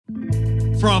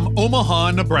From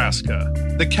Omaha, Nebraska,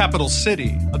 the capital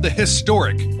city of the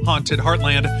historic Haunted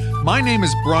Heartland, my name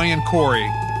is Brian Corey,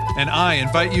 and I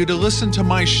invite you to listen to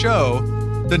my show,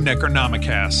 The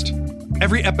Necronomicast.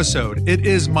 Every episode, it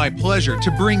is my pleasure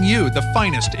to bring you the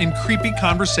finest in creepy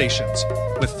conversations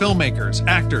with filmmakers,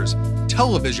 actors,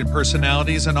 television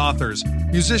personalities, and authors,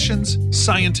 musicians,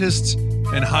 scientists,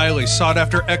 and highly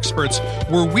sought-after experts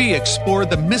where we explore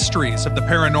the mysteries of the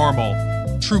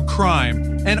paranormal, true crime,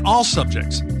 and all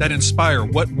subjects that inspire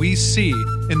what we see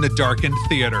in the darkened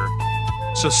theater.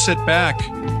 So sit back,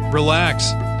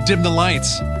 relax, dim the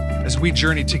lights as we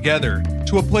journey together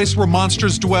to a place where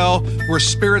monsters dwell, where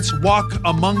spirits walk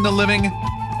among the living,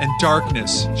 and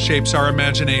darkness shapes our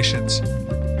imaginations.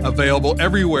 Available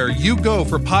everywhere you go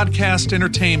for podcast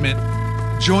entertainment.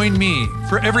 Join me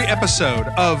for every episode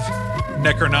of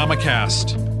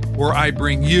Necronomicast, where I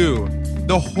bring you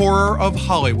the horror of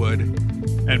Hollywood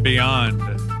and beyond.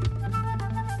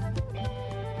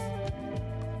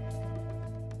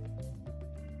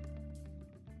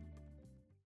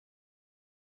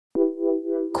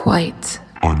 Quite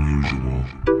unusual.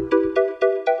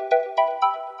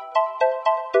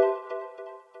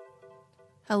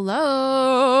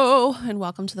 Hello, and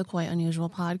welcome to the Quite Unusual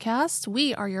podcast.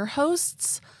 We are your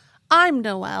hosts. I'm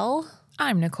Noelle.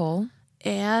 I'm Nicole.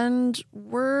 And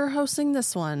we're hosting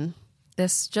this one.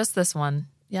 Just this one.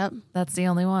 Yep. That's the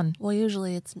only one. Well,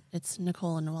 usually it's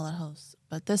Nicole and Noelle that host,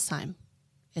 but this time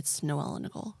it's Noelle and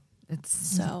Nicole.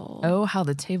 Oh, how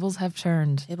the tables have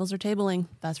turned. Tables are tabling,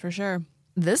 that's for sure.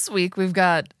 This week we've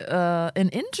got an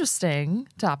interesting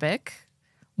topic,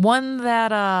 one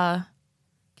that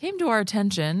came to our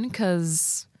attention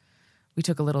because we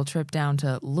took a little trip down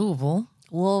to Louisville,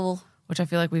 which I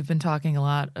feel like we've been talking a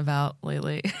lot about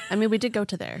lately. I mean, we did go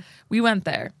to there. We went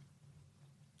there.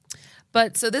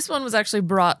 But so this one was actually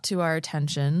brought to our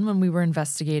attention when we were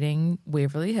investigating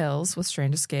Waverly Hills with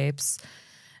Strange Escapes.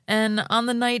 And on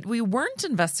the night we weren't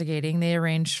investigating, they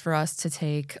arranged for us to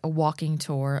take a walking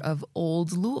tour of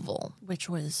old Louisville. Which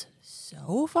was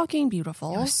so fucking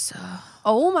beautiful. It was so...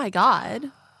 Oh my God.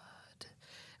 It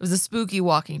was a spooky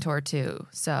walking tour too.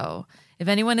 So if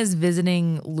anyone is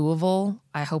visiting Louisville,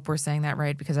 I hope we're saying that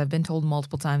right because I've been told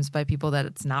multiple times by people that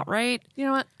it's not right. You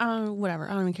know what? Whatever.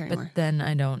 I don't even care anymore. But then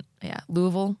I don't. Yeah.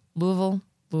 Louisville. Louisville.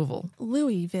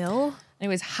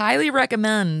 Anyways, highly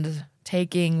recommend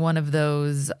taking one of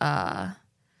those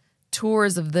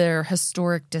tours of their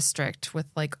historic district with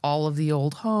like all of the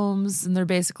old homes, and they're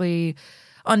basically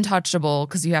untouchable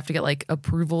because you have to get like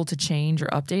approval to change or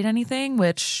update anything,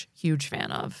 which huge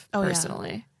fan of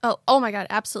personally. Yeah. Oh my God,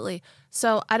 absolutely.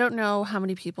 So I don't know how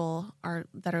many people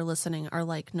that are listening are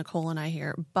like Nicole and I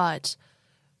here, but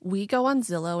we go on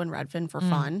Zillow and Redfin for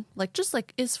fun. Like just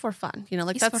like it's for fun. You know,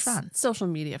 like that's for fun. Social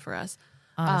media for us.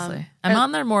 Honestly. I'm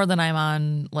on there more than I'm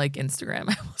on like Instagram,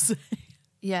 I will say.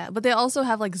 Yeah, but they also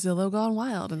have like Zillow Gone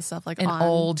Wild and stuff like and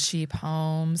old sheep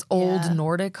homes, old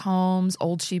Nordic homes,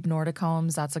 old sheep Nordic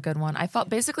homes. That's a good one.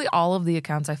 Basically all of the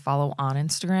accounts I follow on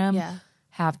Instagram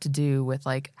have to do with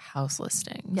like house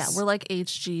listings. Yeah, we're like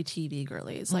HGTV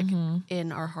girlies, like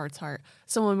in our heart's heart.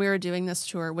 So when we were doing this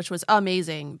tour, which was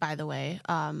amazing, by the way,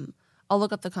 I'll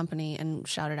look up the company and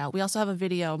shout it out. We also have a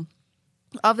video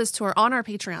of this tour on our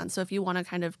Patreon. So if you want to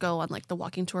kind of go on like the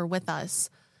walking tour with us,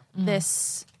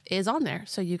 this is on there.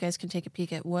 So you guys can take a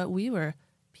peek at what we were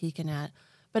peeking at.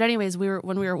 But anyways, when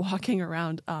we were walking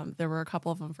around, there were a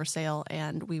couple of them for sale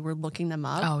and we were looking them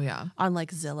up on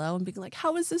like Zillow and being like,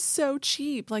 how is this so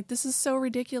cheap? Like this is so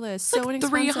ridiculous. So like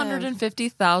inexpensive.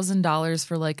 $350,000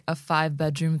 for like a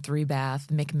 5-bedroom, 3-bath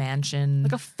McMansion.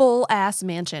 Like a full ass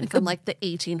mansion from like the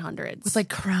 1800s. With like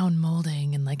crown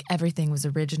molding and like everything was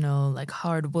original, like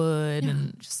hardwood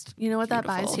and just You know what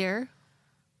beautiful. that buys here?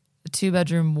 A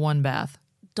 2-bedroom, 1-bath.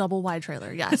 Double wide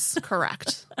trailer. Yes,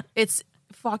 correct. It's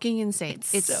fucking insane.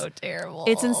 It's so terrible.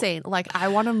 It's insane. Like I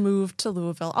want to move to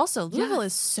Louisville. Also, Louisville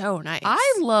is so nice.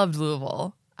 I loved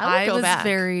Louisville. I would go back.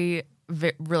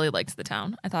 Really liked the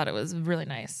town. I thought it was really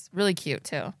nice. Really cute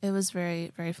too. It was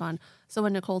very, very fun. So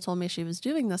when Nicole told me she was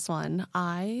doing this one,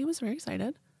 I was very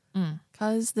excited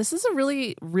because this is a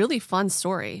really, really fun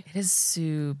story. It is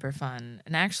super fun.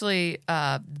 And actually,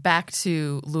 back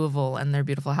to Louisville and their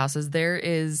beautiful houses, there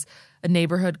is a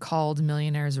neighborhood called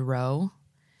Millionaires Row.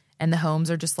 And the homes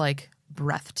are just like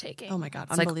breathtaking. Oh my God,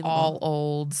 it's unbelievable. Like all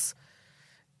olds.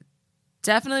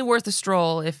 Definitely worth a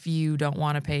stroll if you don't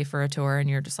want to pay for a tour and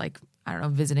you're just like, I don't know,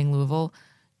 visiting Louisville.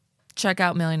 Check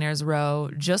out Millionaires Row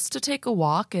just to take a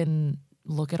walk and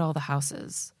look at all the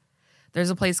houses. There's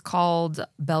a place called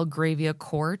Belgravia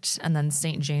Court and then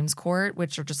St. James Court,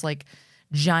 which are just like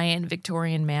giant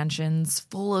Victorian mansions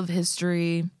full of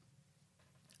history.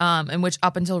 in which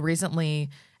up until recently,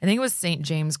 I think it was St.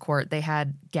 James Court, they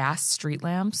had gas street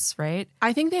lamps, right?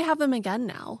 I think they have them again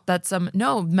now. That's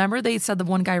no, remember they said the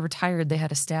one guy retired, they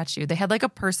had a statue. They had like a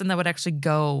person that would actually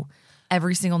go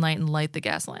every single night and light the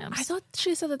gas lamps. I thought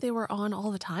she said that they were on all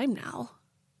the time now.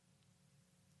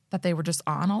 That they were just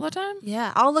on all the time?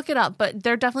 Yeah, I'll look it up, but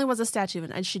there definitely was a statue,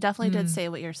 and she definitely did say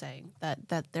what you're saying,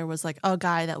 that there was like a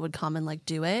guy that would come and like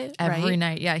do it Every right?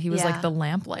 night. Yeah, he was like the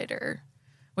lamplighter,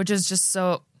 which is just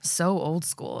so old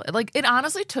school. It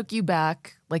honestly took you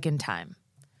back like in time.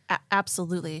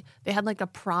 Absolutely. They had like a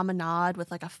promenade with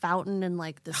like a fountain and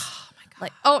like this. Oh my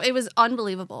God. It was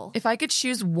unbelievable. If I could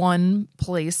choose one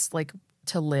place like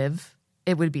to live,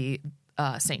 it would be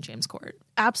St. James Court.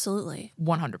 Absolutely.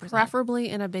 100%. Preferably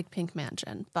in a big pink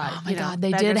mansion. But oh my God,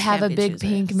 they did have a big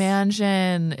pink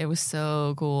mansion. It was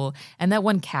so cool. And that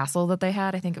one castle that they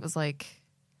had, I think it was like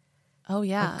oh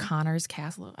yeah, O'Connor's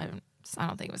Castle. I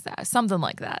don't think it was that. Something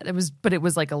like that. It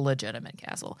was like a legitimate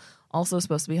castle. Also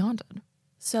supposed to be haunted.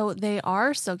 So they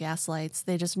are still gas lights.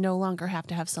 They just no longer have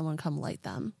to have someone come light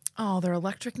them. Oh, they're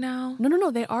electric now?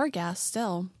 No. They are gas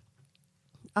still.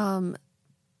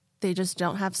 They just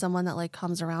don't have someone that like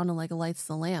comes around and like lights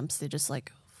the lamps. They just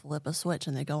like flip a switch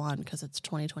and they go on because it's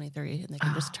 2023 and they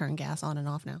can just turn gas on and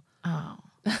off now. Oh,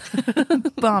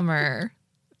 bummer.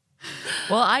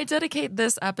 Well, I dedicate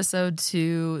this episode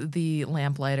to the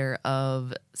lamplighter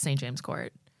of St. James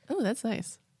Court. Oh, that's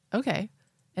nice. Okay.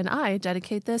 And I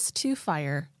dedicate this to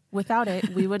fire. Without it,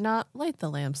 we would not light the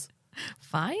lamps.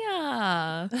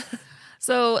 Fire.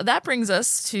 So that brings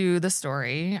us to the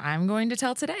story I'm going to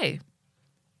tell today.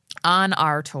 On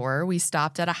our tour, we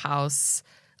stopped at a house,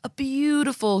 a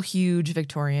beautiful, huge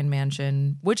Victorian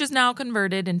mansion, which is now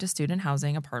converted into student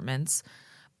housing apartments.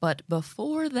 But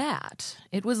before that,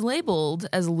 it was labeled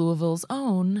as Louisville's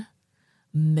own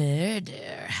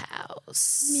murder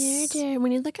house. Murder. We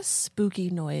need like a spooky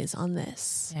noise on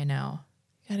this. I know.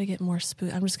 Gotta get more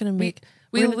spooky. I'm just gonna make.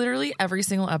 We literally every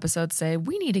single episode say,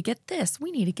 we need to get this,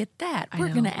 we need to get that. We're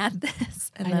going to add this.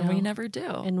 And then we never do.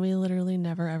 And we literally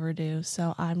never ever do.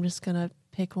 So I'm just going to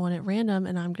pick one at random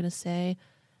and I'm going to say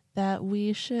that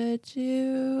we should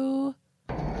do.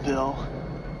 Bill,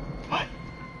 what?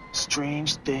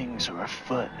 Strange things are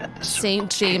afoot at the St.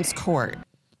 James Court.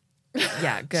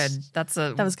 Yeah, good. That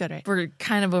was good, right? We're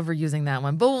kind of overusing that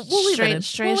one, but we'll leave it in.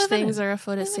 Strange things are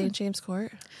afoot at St. James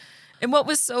Court. And what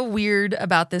was so weird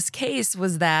about this case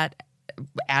was that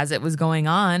as it was going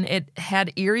on, it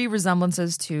had eerie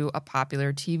resemblances to a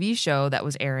popular TV show that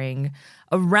was airing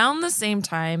around the same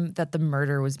time that the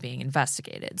murder was being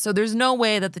investigated. So there's no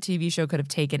way that the TV show could have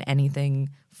taken anything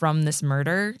from this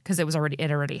murder because it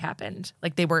already happened.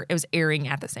 Like it was airing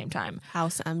at the same time.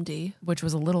 House MD, which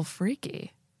was a little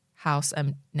freaky. House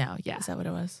no, yeah. Is that what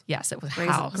it was? Yes, it was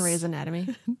House. Grey's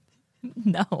Anatomy.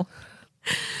 No.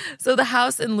 So the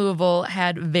house in Louisville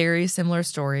had very similar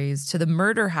stories to the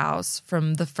murder house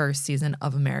from the first season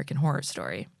of American Horror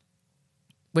Story,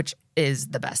 which is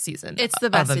the best season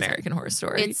of American Horror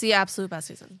Story. It's the absolute best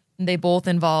season. They both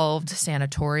involved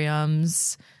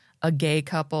sanatoriums, a gay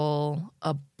couple,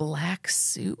 a black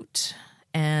suit,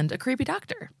 and a creepy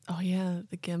doctor. Oh, yeah,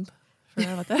 the gimp.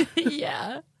 Forgot about that.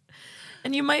 Yeah.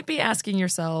 And you might be asking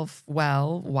yourself,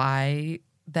 well, why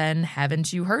then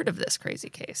haven't you heard of this crazy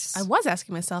case? I was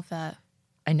asking myself that.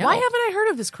 I know. Why haven't I heard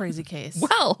of this crazy case?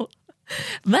 Well,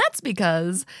 that's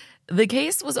because the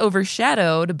case was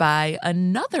overshadowed by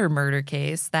another murder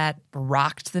case that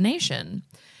rocked the nation.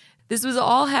 This was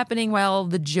all happening while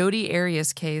the Jodi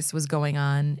Arias case was going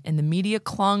on, and the media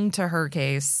clung to her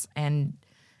case, and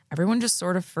everyone just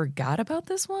sort of forgot about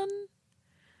this one.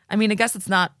 I mean, I guess it's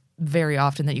not very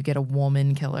often that you get a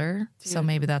woman killer, so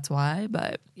maybe that's why,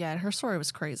 but... Yeah, her story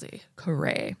was crazy.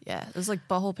 Correct. Yeah, it was like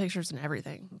butthole pictures and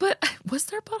everything. But was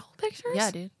there butthole pictures?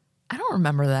 Yeah, dude. I don't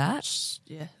remember that.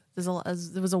 Yeah, it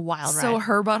was a wild ride. So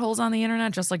her butthole's on the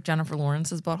internet, just like Jennifer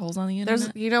Lawrence's butthole's on the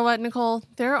internet? You know what, Nicole?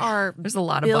 There's a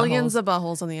lot of billions buttholes. of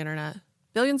buttholes on the internet.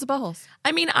 Billions of buttholes.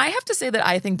 I mean, I have to say that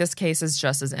I think this case is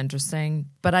just as interesting,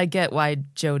 but I get why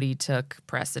Jodi took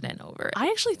precedent over it. I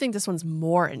actually think this one's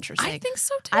more interesting. I think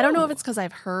so, too. I don't know if it's because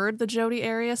I've heard the Jodi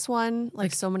Arias one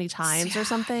like so many times or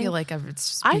something. I feel like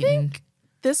it's I think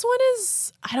this one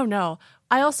is, I don't know.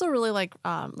 I also really like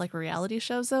reality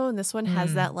shows, though, and this one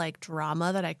has that like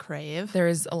drama that I crave. There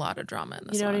is a lot of drama in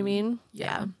this You know one. what I mean?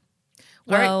 Yeah.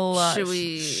 Well, Shall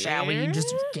we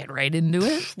just get right into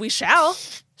it? We shall.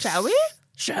 Shall we?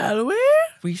 Shall we?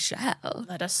 We shall.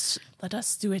 Let us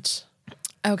do it.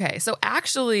 Okay, so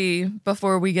actually,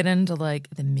 before we get into like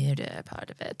the murder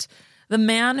part of it, the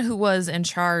man who was in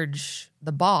charge,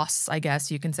 the boss, I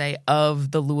guess you can say, of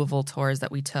the Louisville tours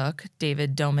that we took,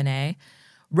 David Dominey,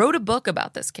 wrote a book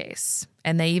about this case,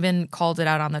 and they even called it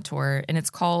out on the tour, and it's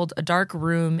called A Dark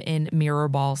Room in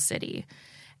Mirrorball City.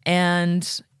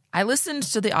 And I listened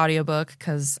to the audiobook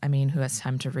because, I mean, who has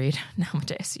time to read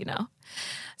nowadays, you know?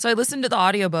 So I listened to the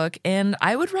audiobook, and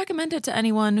I would recommend it to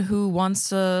anyone who wants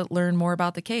to learn more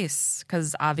about the case,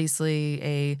 because obviously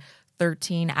a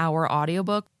 13-hour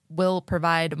audiobook will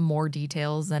provide more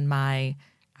details than my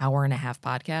hour-and-a-half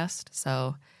podcast.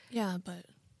 So Yeah, but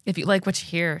if you like what you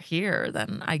hear here,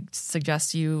 then I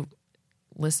suggest you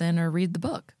listen or read the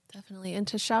book. definitely. And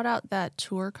to shout out that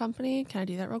tour company, can I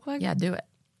do that real quick? Yeah, do it.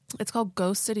 It's called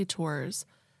Ghost City Tours.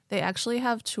 They actually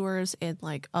have tours in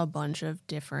like a bunch of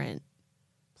different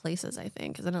places, I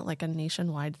think. Isn't it like a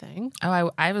nationwide thing?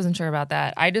 Oh, I wasn't sure about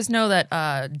that. I just know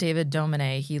that David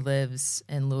Domine, he lives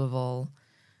in Louisville.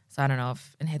 So I don't know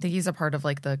if, and I think he's a part of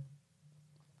like the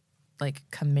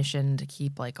commission to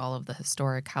keep like all of the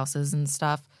historic houses and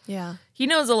stuff. Yeah. He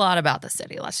knows a lot about the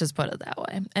city, let's just put it that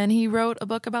way. And he wrote a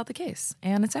book about the case,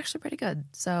 and it's actually pretty good.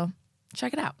 So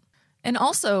check it out. And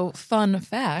also, fun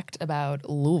fact about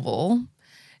Louisville,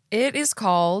 it is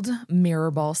called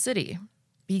Mirrorball City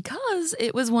because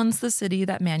it was once the city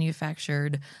that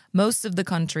manufactured most of the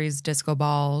country's disco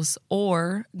balls,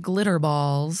 or glitter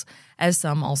balls, as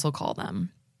some also call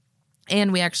them.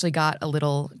 And we actually got a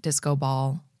little disco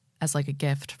ball as like a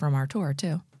gift from our tour,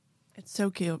 too. It's so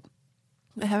cute.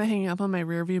 I have it hanging up on my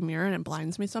rearview mirror, and it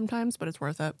blinds me sometimes, but it's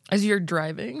worth it. As you're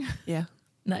driving? Yeah.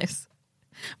 Nice.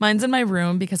 Mine's in my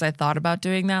room because I thought about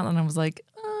doing that, and I was like,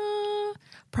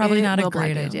 probably It not a will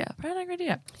blind great you. idea. Probably not a great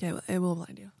idea. Yeah, it will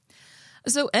blind you.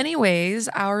 So anyways,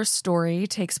 our story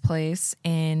takes place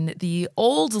in the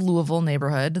old Louisville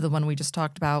neighborhood, the one we just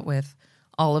talked about with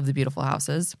all of the beautiful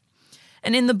houses.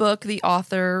 And in the book, the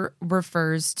author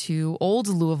refers to old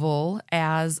Louisville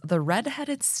as the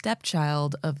redheaded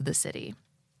stepchild of the city.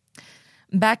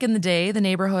 Back in the day, the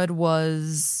neighborhood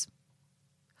was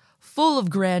full of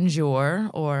grandeur,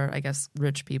 or I guess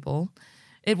rich people.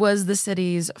 It was the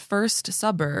city's first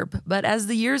suburb, but as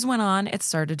the years went on, it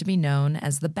started to be known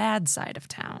as the bad side of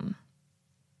town.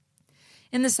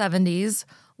 In the 70s,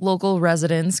 local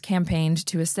residents campaigned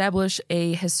to establish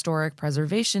a historic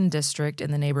preservation district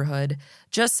in the neighborhood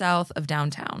just south of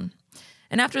downtown.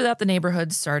 And after that, the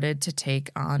neighborhood started to take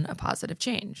on a positive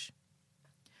change.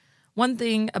 One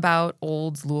thing about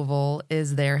old Louisville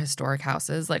is their historic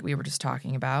houses, like we were just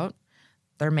talking about.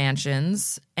 Their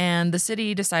mansions, and the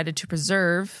city decided to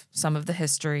preserve some of the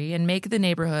history and make the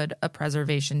neighborhood a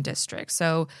preservation district.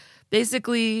 So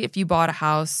basically, if you bought a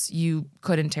house, you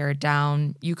couldn't tear it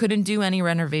down. You couldn't do any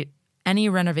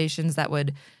renovations that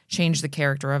would change the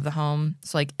character of the home.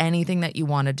 So like anything that you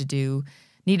wanted to do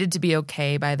needed to be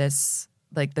okay by this,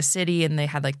 like the city, and they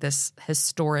had like this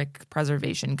historic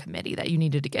preservation committee that you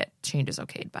needed to get changes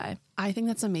okayed by. I think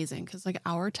that's amazing because like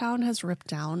our town has ripped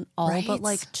down all Right? but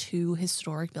like 2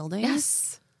 historic buildings.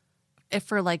 Yes. If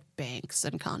for like banks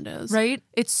and condos. Right?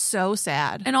 It's so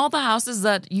sad. And all the houses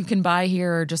that you can buy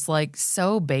here are just like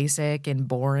so basic and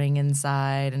boring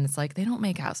inside. And it's like they don't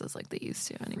make houses like they used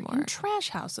to anymore. And trash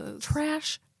houses.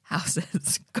 Trash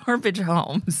houses, garbage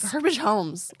homes. Garbage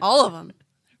homes. All of them.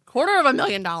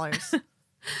 $250,000.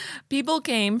 People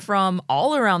came from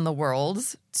all around the world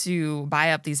to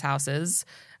buy up these houses,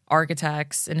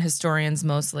 architects and historians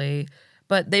mostly.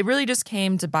 But they really just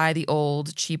came to buy the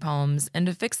old, cheap homes and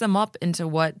to fix them up into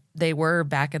what they were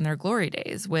back in their glory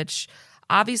days, which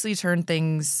obviously turned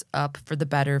things up for the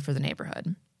better for the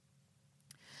neighborhood.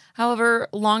 However,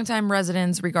 longtime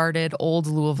residents regarded old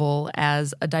Louisville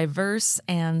as a diverse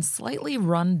and slightly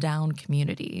run-down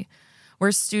community,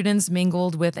 where students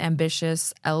mingled with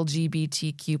ambitious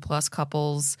LGBTQ plus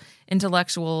couples,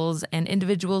 intellectuals, and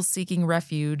individuals seeking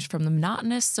refuge from the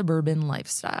monotonous suburban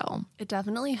lifestyle. It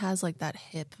definitely has like that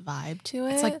hip vibe to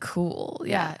it. It's like cool.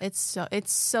 Yeah. It's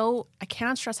so I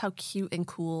cannot stress how cute and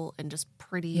cool and just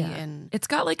pretty and It's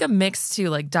got like a mix too.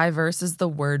 Like diverse is the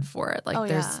word for it.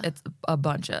 Like it's a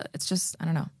bunch of, it's just, I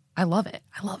don't know. I love it.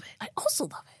 I also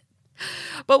love it.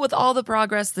 But with all the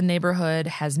progress the neighborhood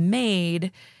has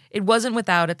made, it wasn't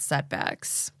without its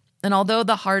setbacks. And although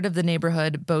the heart of the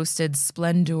neighborhood boasted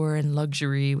splendor and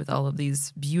luxury with all of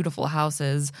these beautiful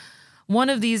houses, one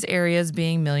of these areas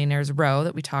being Millionaire's Row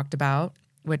that we talked about,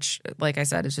 which, like I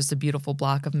said, is just a beautiful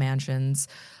block of mansions,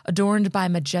 adorned by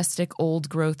majestic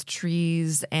old-growth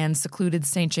trees and secluded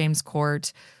St. James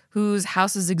Court, whose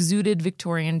houses exuded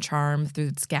Victorian charm through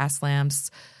its gas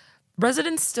lamps.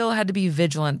 Residents still had to be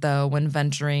vigilant, though, when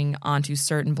venturing onto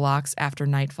certain blocks after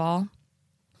nightfall.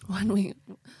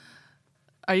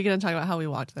 Are you going to talk about how we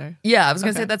walked there? Yeah, I was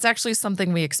going to say that's actually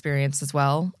something we experienced as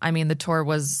well. I mean, the tour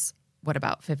was what,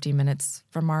 about 15 minutes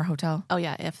from our hotel? Oh,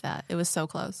 yeah, if that. It was so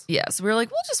close. Yeah, so we were like,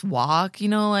 we'll just walk, you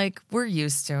know, like we're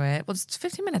used to it. Well, it's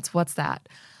 15 minutes. What's that?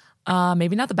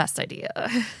 Maybe not the best idea.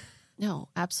 No,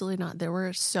 absolutely not. There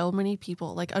were so many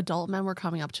people, like adult men were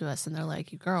coming up to us and they're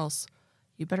like, you girls,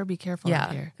 you better be careful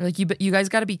up here. They're like, you guys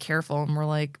got to be careful. And we're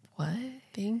like, what?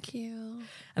 Thank you.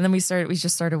 And then we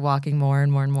just started walking more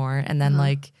and more and more. And then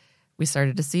like we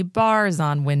started to see bars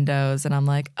on windows. And I'm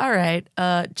like, all right,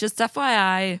 just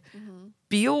FYI,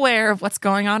 be aware of what's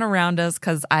going on around us,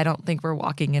 because I don't think we're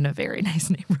walking in a very nice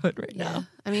neighborhood right now.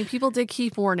 I mean, people did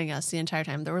keep warning us the entire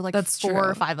time. There were like That's 4 true.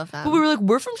 or 5 of them. But we were like,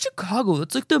 we're from Chicago.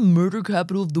 That's like the murder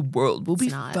capital of the world. We'll be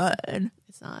not. fine.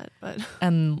 It's not, but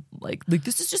And like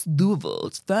this is just Louisville.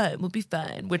 It's fine. We'll be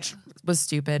fine, which was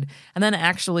stupid. And then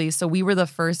actually, so we were the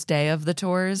first day of the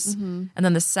tours. And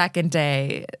then the second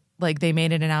day, like they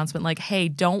made an announcement like, hey,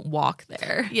 don't walk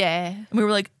there. yeah. And we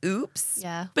were like, oops.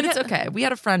 Yeah. But it's okay. We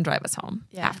had a friend drive us home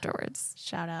Yeah. afterwards.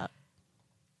 Shout out.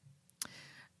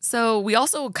 So we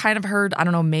also kind of heard, I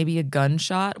don't know, maybe a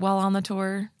gunshot while on the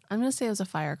tour. I'm going to say it was a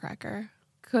firecracker.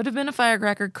 Could have been a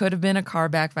firecracker, could have been a car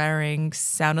backfiring,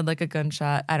 sounded like a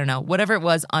gunshot. I don't know. Whatever it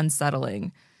was,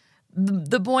 unsettling.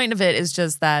 The point of it is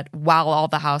just that while all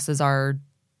the houses are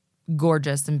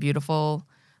gorgeous and beautiful,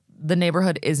 the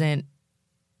neighborhood isn't,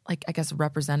 like, I guess,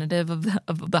 representative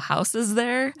of the houses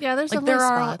there. Yeah, there's like some there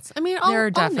nice are spots. I mean, all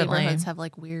definitely neighborhoods have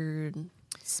like weird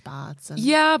spots. And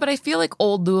Yeah, but I feel like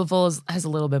old Louisville has a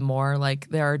little bit more. Like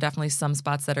there are definitely some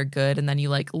spots that are good, and then you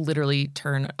like literally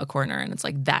turn a corner and it's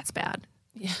like, that's bad.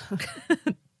 Yeah.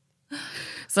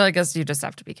 So I guess you just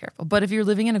have to be careful. But if you're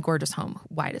living in a gorgeous home,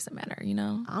 why does it matter, you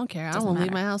know? I don't care. I Doesn't don't want to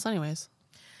leave matter. my house anyways.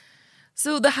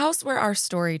 So the house where our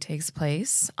story takes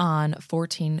place on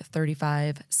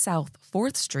 1435 South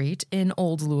 4th Street in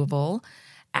Old Louisville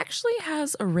actually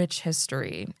has a rich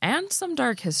history and some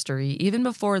dark history even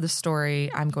before the story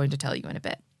I'm going to tell you in a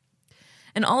bit.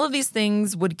 And all of these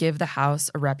things would give the house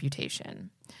a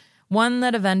reputation, one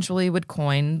that eventually would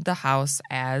coin the house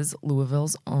as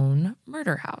Louisville's own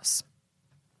murder house.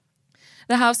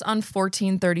 The house on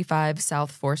 1435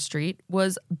 South 4th Street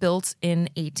was built in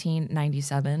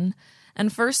 1897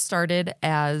 and first started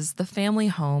as the family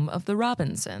home of the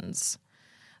Robinsons.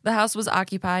 The house was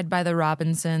occupied by the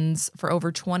Robinsons for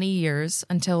over 20 years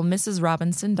until Mrs.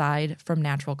 Robinson died from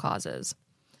natural causes.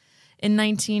 In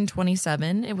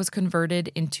 1927, it was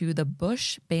converted into the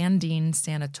Bush Bandine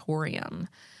Sanatorium,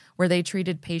 where they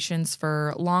treated patients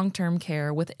for long-term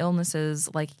care with illnesses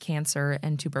like cancer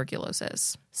and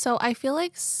tuberculosis. So I feel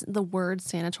like the word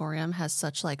sanatorium has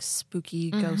such like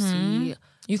spooky, ghosty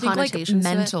You think like connotations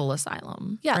to it. mental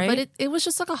asylum, Yeah, right? but it was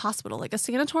just like a hospital. Like a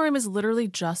sanatorium is literally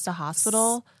just a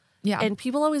hospital. Yeah. And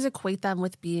people always equate them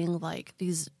with being like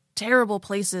these terrible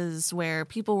places where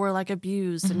people were like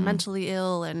abused and mentally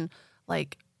ill, and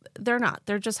like they're not.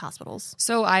 They're just hospitals.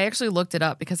 So I actually looked it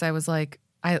up because I was like,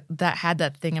 that had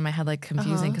that thing in my head like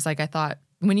confusing, because like I thought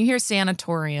when you hear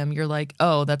sanatorium, you're like,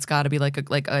 oh, that's got to be like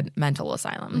a mental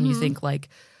asylum, and you think like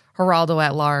Geraldo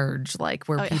at Large, like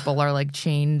where people are like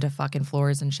chained to fucking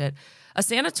floors and shit. A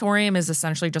sanatorium is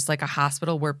essentially just like a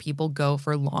hospital where people go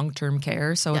for long-term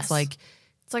care. So Yes. it's like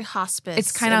Hospice.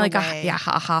 it's kind of in like way. a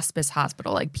hospice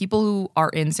hospital. Like people who are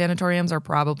in sanatoriums are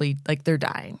probably like they're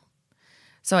dying.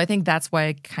 So I think that's why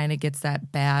it kind of gets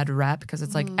that bad rep, because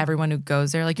it's like everyone who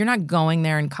goes there, like you're not going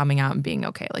there and coming out and being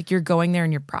okay. Like you're going there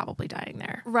and you're probably dying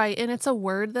there. Right. And it's a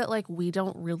word that like we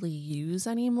don't really use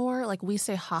anymore. Like we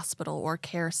say hospital or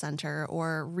care center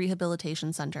or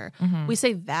rehabilitation center. We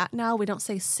say that now. We don't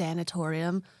say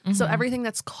sanatorium. So everything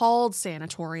that's called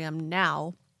sanatorium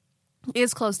now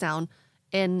is closed down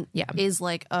and is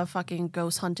like a fucking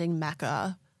ghost hunting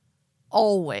mecca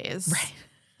always.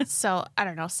 Right. So I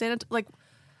don't know.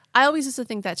 I always used to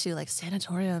think that too, like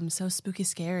sanatorium, so spooky,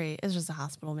 scary. It's just a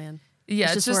hospital, man.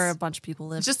 Yeah, it's just where a bunch of people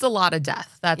live. It's just a lot of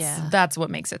death. Yeah. That's what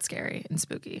makes it scary and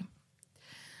spooky.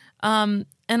 And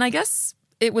I guess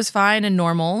it was fine and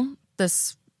normal,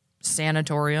 this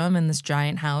sanatorium in this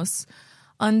giant house,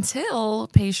 until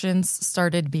patients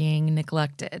started being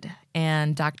neglected,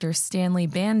 and Dr. Stanley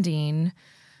Bandine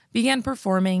began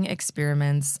performing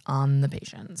experiments on the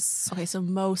patients. Okay, so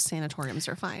most sanatoriums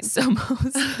are fine. So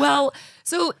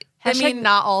I mean,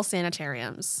 not all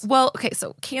sanitariums. well, okay,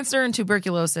 so cancer and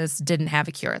tuberculosis didn't have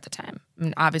a cure at the time. I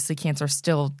mean, obviously, cancer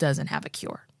still doesn't have a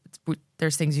cure.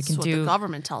 There's things you can That's do. what the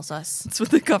government tells us. That's what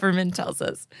the government tells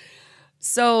us.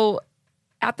 So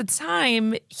at the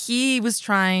time, he was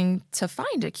trying to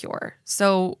find a cure.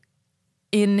 So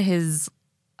in his,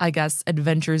 I guess,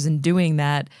 adventures in doing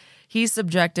that, he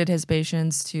subjected his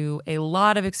patients to a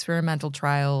lot of experimental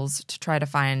trials to try to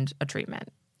find a treatment.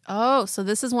 Oh, so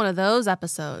this is one of those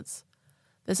episodes.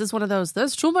 This is one of those,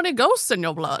 there's too many ghosts in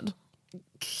your blood.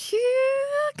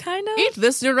 Yeah, kind of. Eat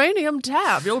this uranium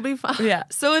tab. You'll be fine. Yeah.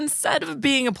 So instead of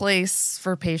being a place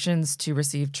for patients to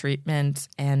receive treatment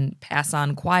and pass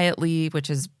on quietly, which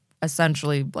is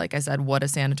essentially, like I said, what a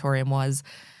sanatorium was,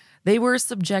 they were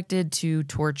subjected to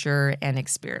torture and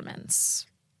experiments.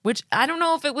 Which I don't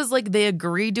know if it was like they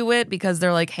agreed to it because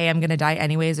they're like, hey, I'm going to die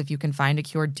anyways. If you can find a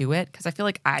cure, do it. Because I feel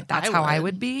like that's how I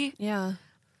would be. Yeah.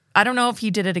 I don't know if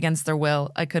he did it against their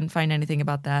will. I couldn't find anything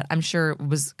about that. I'm sure it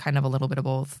was kind of a little bit of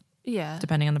both. Yeah.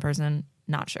 Depending on the person.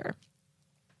 Not sure.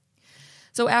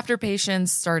 So after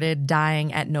patients started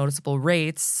dying at noticeable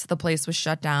rates, the place was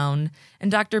shut down and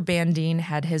Dr. Bandine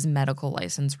had his medical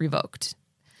license revoked.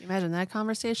 Can you imagine that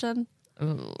conversation?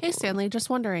 Ooh. Hey, Stanley,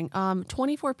 just wondering,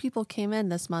 24 people came in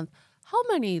this month. How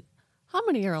many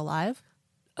are alive?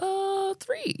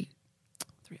 3.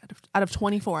 3 out of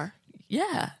 24.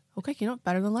 Yeah. Okay, you know,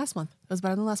 better than last month. It was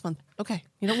better than last month. Okay,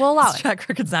 you know, we'll allow it. Track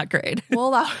record's not great. We'll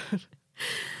allow it.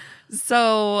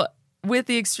 So with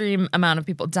the extreme amount of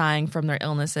people dying from their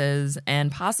illnesses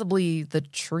and possibly the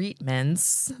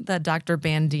treatments that Dr.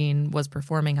 Bandine was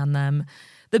performing on them,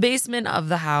 the basement of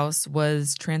the house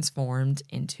was transformed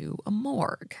into a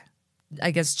morgue.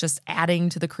 I guess just adding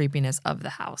to the creepiness of the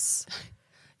house.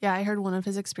 Yeah, I heard one of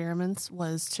his experiments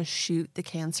was to shoot the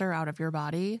cancer out of your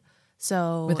body.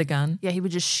 So With a gun? Yeah, he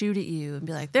would just shoot at you and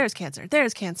be like, there's cancer,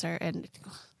 and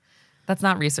That's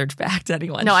not research backed,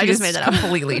 anyone. No, I She just was made that up.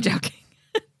 Completely joking.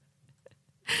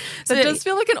 that does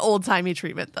feel like an old-timey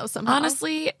treatment, though, somehow.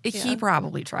 Honestly, he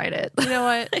probably tried it. You know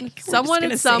what? Like, we're Someone just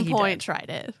gonna at some say he point did. tried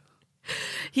it.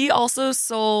 He also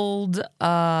sold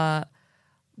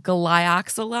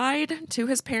glyoxylide to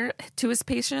his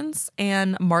patients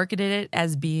and marketed it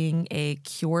as being a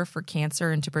cure for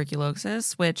cancer and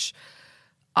tuberculosis, which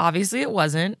obviously it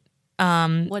wasn't.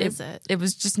 What is it? It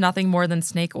was just nothing more than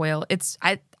snake oil.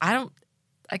 I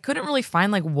couldn't really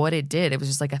find like what it did. It was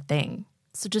just like a thing.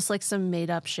 So just like some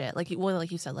made-up shit. Like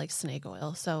you said, like snake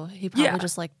oil. So he probably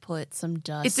just like put some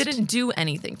dust. It didn't do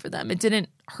anything for them. It didn't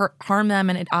harm them,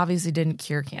 and it obviously didn't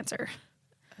cure cancer.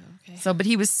 Okay. So, but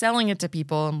he was selling it to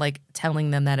people and like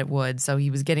telling them that it would. So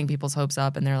he was getting people's hopes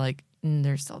up, and they're like,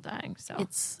 they're still dying. So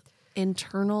It's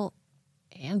internal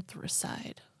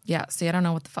anthracite. yeah. See, I don't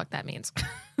know what the fuck that means.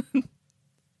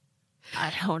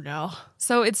 I don't know.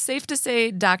 So it's safe to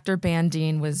say Dr.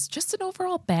 Bandine was just an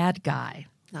overall bad guy.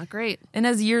 Not great. And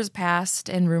as years passed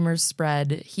and rumors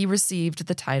spread, he received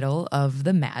the title of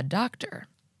the Mad Doctor.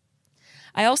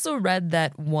 I also read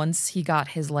that once he got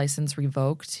his license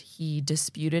revoked, he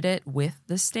disputed it with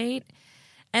the state.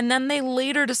 And then they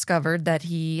later discovered that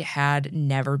he had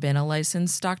never been a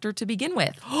licensed doctor to begin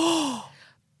with.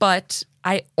 But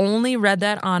I only read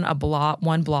that on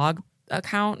one blog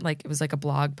account. Like it was like a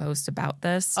blog post about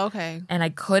this. Okay. And I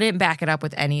couldn't back it up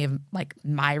with any of like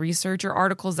my research or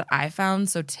articles that I found.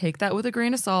 So take that with a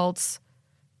grain of salt.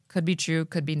 Could be true,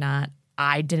 could be not.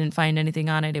 I didn't find anything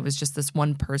on it. It was just this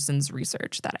one person's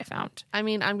research that I found. I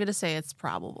mean, I'm going to say it's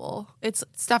probable. It's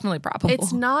definitely probable.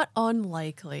 It's not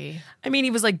unlikely. I mean,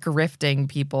 he was like grifting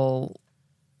people,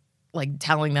 like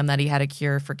telling them that he had a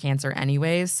cure for cancer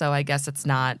anyways. So I guess it's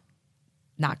not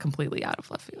completely out of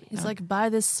left field. He's like, buy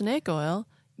this snake oil,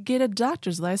 get a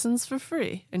doctor's license for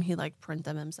free. And he like print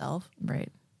them himself.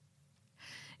 Right.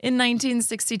 In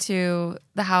 1962,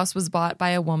 the house was bought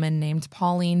by a woman named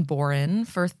Pauline Boren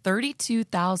for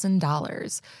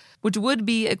 $32,000, which would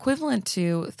be equivalent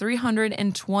to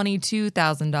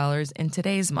 $322,000 in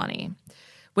today's money,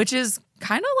 which is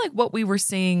kind of like what we were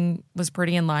seeing was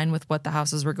pretty in line with what the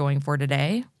houses were going for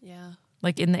today, Yeah.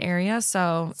 like in the area.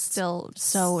 So Still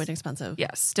so inexpensive.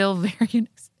 yeah, still very,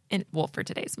 well, for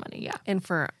today's money, yeah. And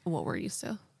for what we're used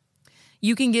to.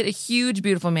 You can get a huge,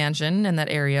 beautiful mansion in that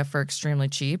area for extremely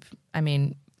cheap. I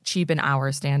mean, cheap in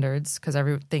our standards, because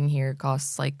everything here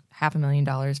costs like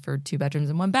 $500,000 for 2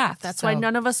 bedrooms and 1 bath. That's why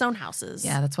none of us own houses.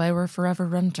 Yeah, that's why we're forever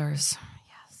renters.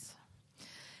 Yes.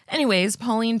 Anyways,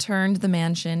 Pauline turned the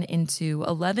mansion into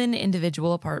 11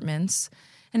 individual apartments.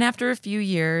 And after a few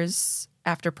years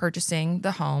after purchasing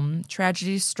the home,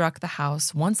 tragedy struck the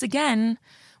house once again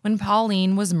when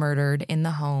Pauline was murdered in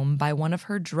the home by one of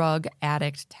her drug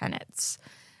addict tenants,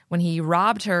 when he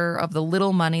robbed her of the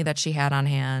little money that she had on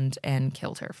hand and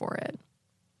killed her for it.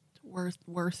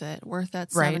 Worth it. Worth that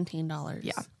Right. $17.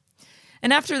 Yeah.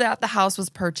 And after that, the house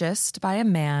was purchased by a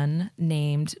man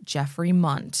named Jeffrey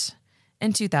Munt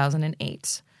in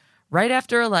 2008, right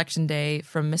after Election Day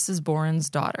from Mrs.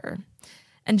 Boren's daughter.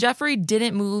 And Jeffrey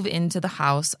didn't move into the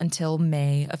house until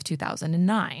May of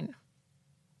 2009.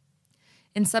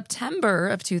 In September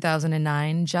of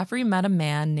 2009, Jeffrey met a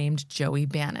man named Joey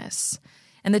Banis,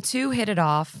 and the two hit it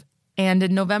off And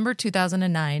in November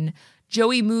 2009,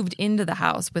 Joey moved into the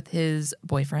house with his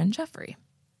boyfriend, Jeffrey.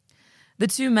 The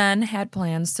two men had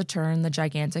plans to turn the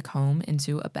gigantic home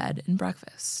into a bed and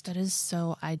breakfast. That is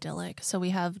so idyllic. So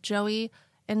we have Joey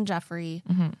and Jeffrey.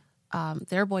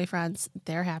 They're boyfriends.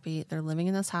 They're happy. They're living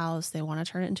in this house. They want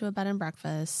to turn it into a bed and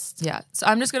breakfast. Yeah. So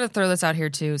I'm just going to throw this out here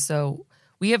too. So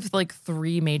we have like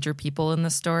 3 major people in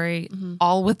the story,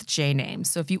 all with J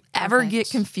names. So if you ever get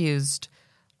confused,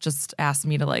 just ask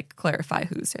me to like clarify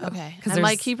who's who. Okay. I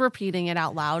might keep repeating it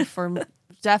out loud for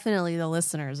definitely the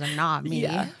listeners and not me,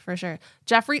 for sure.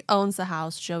 Jeffrey owns the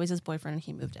house. Joey's his boyfriend and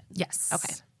he moved in. Yes.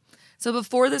 Okay. So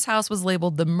before this house was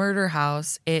labeled the murder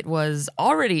house, it was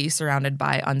already surrounded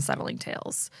by unsettling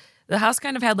tales. The house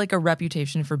kind of had like a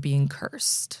reputation for being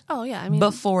cursed. Oh, yeah. I mean,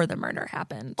 before the murder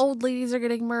happened. Old ladies are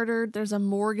getting murdered. There's a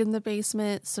morgue in the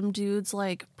basement. Some dudes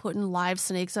like putting live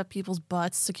snakes up people's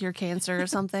butts to cure cancer or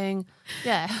something.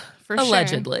 Yeah, for sure.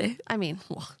 Allegedly. I mean,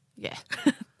 well, yeah.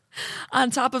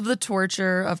 On top of the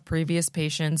torture of previous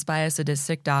patients by a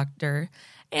sadistic doctor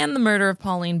and the murder of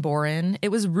Pauline Boren, it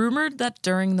was rumored that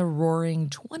during the Roaring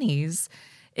 20s,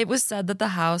 it was said that the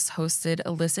house hosted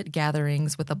illicit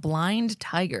gatherings with a blind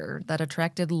tiger that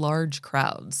attracted large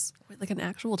crowds. Wait, like an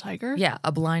actual tiger? Yeah,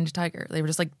 a blind tiger. They were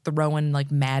just like throwing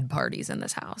like mad parties in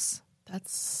this house.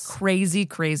 That's crazy,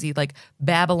 like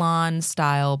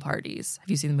Babylon-style parties. Have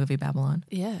you seen the movie Babylon?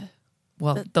 Yeah.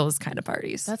 Well, those kind of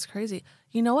parties. That's crazy.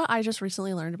 You know what I just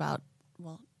recently learned about?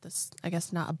 Well, this, I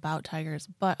guess not about tigers,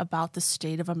 but about the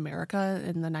state of America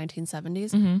in the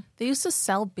 1970s. They used to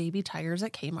sell baby tigers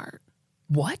at Kmart.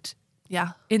 What?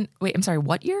 Yeah. Wait, I'm sorry,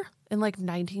 what year? In like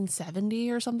 1970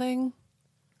 or something.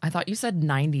 I thought you said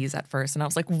 90s at first, and I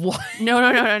was like, what?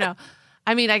 No.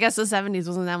 I mean, I guess the 70s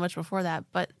wasn't that much before that,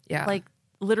 but yeah, like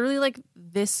literally like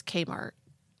this Kmart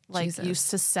like Jesus.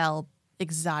 used to sell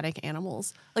exotic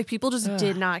animals. Like people just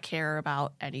did not care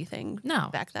about anything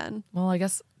back then. Well, I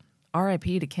guess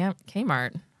R.I.P. to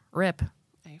Kmart. RIP.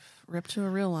 RIP to a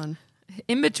real one.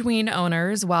 In between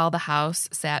owners, while the house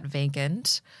sat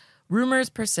vacant, rumors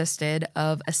persisted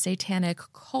of a satanic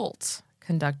cult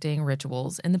conducting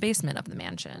rituals in the basement of the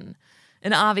mansion.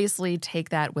 And obviously take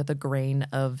that with a grain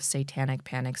of satanic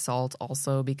panic salt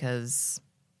also, because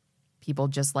people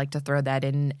just like to throw that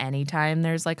in anytime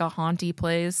there's like a haunty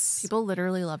place. People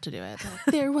literally love to do it. Like,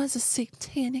 there was a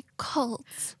satanic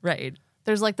cult. Right.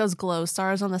 There's like those glow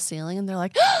stars on the ceiling and they're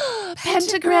like,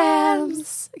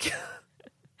 pentagrams.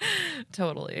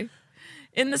 Totally.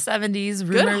 In the 70s,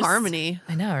 rumors... Good harmony.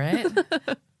 I know, right?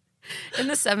 In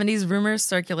the 70s, rumors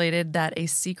circulated that a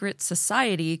secret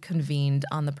society convened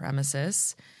on the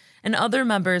premises, and other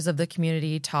members of the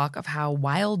community talk of how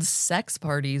wild sex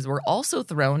parties were also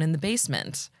thrown in the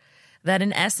basement, that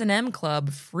an S&M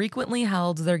club frequently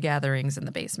held their gatherings in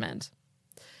the basement.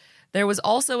 There was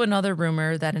also another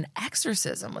rumor that an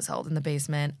exorcism was held in the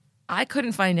basement. I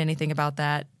couldn't find anything about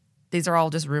that. These are all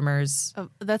just rumors.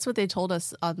 That's what they told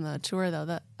us on the tour, though,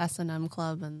 the S&M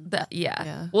Club.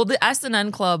 Yeah. Well, the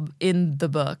S&M Club in the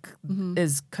book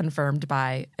is confirmed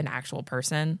by an actual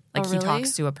person. Like, really? He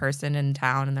talks to a person in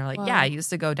town, and they're like, yeah, I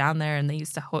used to go down there, and they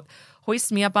used to hoist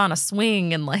me up on a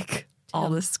swing and, like, all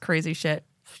this crazy shit.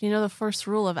 You know the first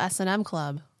rule of S&M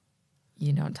Club?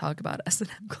 You don't talk about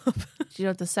S&M Club. Do you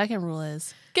know what the second rule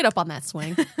is? Get up on that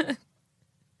swing.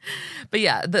 But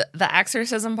yeah, the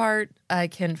exorcism part, I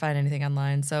couldn't find anything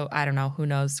online. So I don't know. Who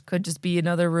knows? Could just be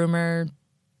another rumor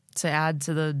to add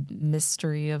to the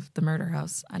mystery of the murder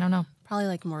house. I don't know. Probably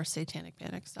like more satanic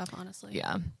panic stuff, honestly.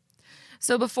 Yeah.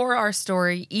 So before our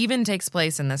story even takes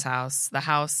place in this house, the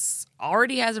house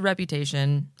already has a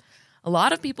reputation. A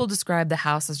lot of people describe the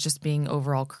house as just being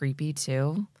overall creepy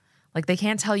too. Like they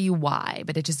can't tell you why,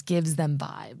 but it just gives them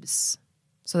vibes.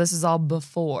 So this is all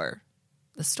before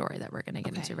the story that we're going to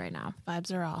get into right now.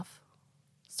 Vibes are off.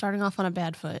 Starting off on a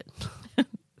bad foot.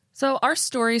 So our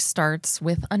story starts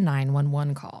with a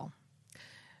 911 call.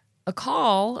 A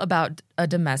call about a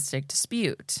domestic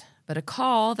dispute, but a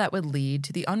call that would lead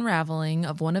to the unraveling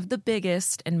of one of the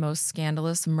biggest and most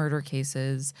scandalous murder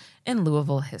cases in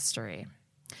Louisville history.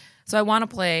 So I want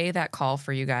to play that call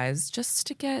for you guys just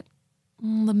to get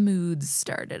the moods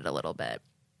started a little bit.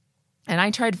 And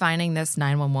I tried finding this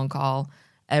 911 call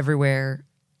everywhere.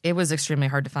 It was extremely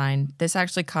hard to find. This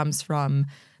actually comes from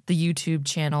the YouTube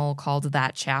channel called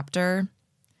That Chapter.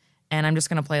 And I'm just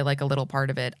going to play like a little part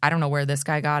of it. I don't know where this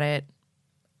guy got it.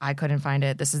 I couldn't find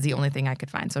it. This is the only thing I could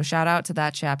find. So shout out to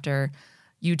That Chapter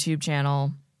YouTube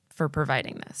channel for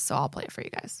providing this. So I'll play it for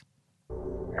you guys.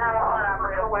 911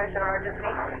 operator, where's your emergency?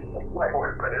 My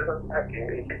boyfriend is attacking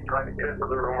me. He's trying to get into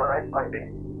the room where I'm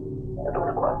fighting. And the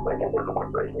last thing is the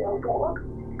boyfriend.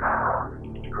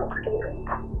 I'm scared.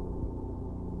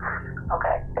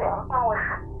 Okay, damn, I'm with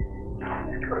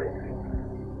you. Crazy.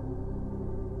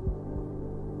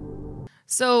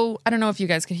 So I don't know if you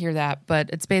guys could hear that, but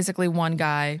it's basically one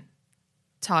guy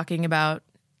talking about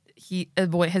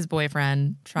his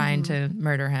boyfriend trying to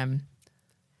murder him.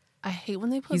 I hate when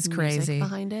they put He's music crazy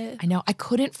behind it. I know. I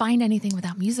couldn't find anything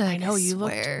without music. I know, you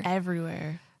looked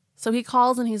everywhere. So he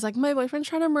calls and he's like, my boyfriend's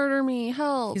trying to murder me.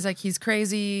 Help. He's like, he's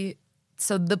crazy.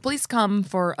 So the police come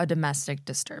for a domestic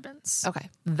disturbance. Okay.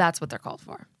 That's what they're called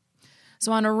for.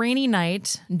 So on a rainy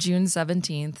night, June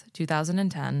 17th,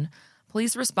 2010,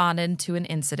 police responded to an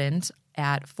incident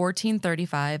at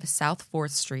 1435 South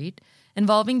 4th Street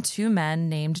involving two men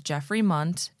named Jeffrey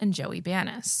Munt and Joey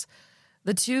Banis.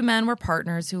 The two men were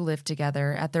partners who lived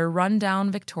together at their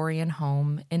rundown Victorian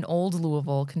home in Old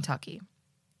Louisville, Kentucky.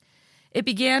 It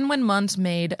began when Munt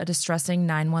made a distressing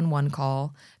 911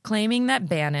 call claiming that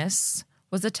Banis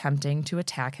was attempting to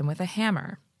attack him with a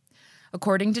hammer.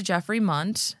 According to Jeffrey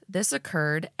Munt, this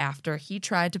occurred after he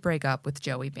tried to break up with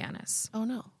Joey Banis. Oh,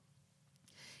 no.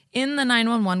 In the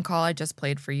 911 call I just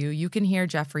played for you, you can hear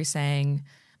Jeffrey saying,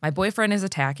 "My boyfriend is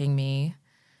attacking me.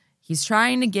 He's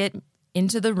trying to get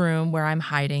into the room where I'm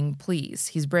hiding. Please,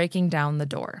 he's breaking down the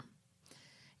door."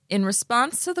 In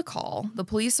response to the call, the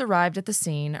police arrived at the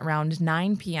scene around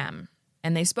 9 p.m.,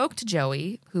 and they spoke to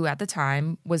Joey, who at the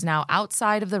time was now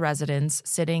outside of the residence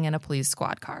sitting in a police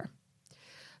squad car.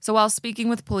 So while speaking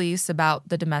with police about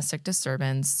the domestic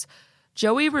disturbance,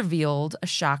 Joey revealed a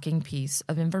shocking piece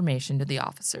of information to the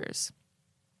officers.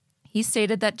 He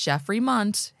stated that Jeffrey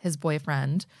Munt, his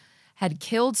boyfriend, had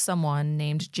killed someone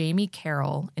named Jamie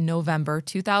Carroll in November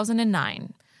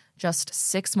 2009, just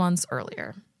 6 months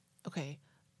earlier. Okay.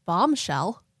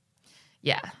 Bombshell.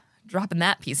 Yeah, dropping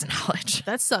that piece of knowledge.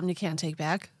 That's something you can't take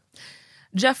back.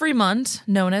 Jeffrey Munt,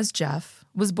 known as Jeff,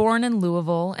 was born in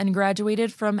Louisville and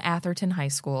graduated from Atherton High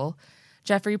School.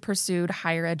 Jeffrey pursued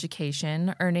higher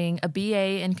education, earning a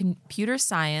BA in computer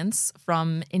science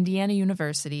from Indiana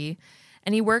University,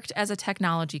 and he worked as a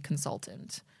technology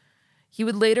consultant. He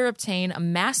would later obtain a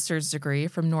master's degree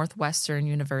from Northwestern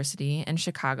University in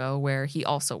Chicago, where he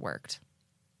also worked.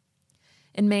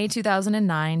 In May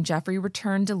 2009, Jeffrey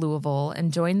returned to Louisville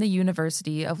and joined the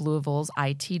University of Louisville's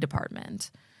IT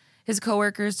department. His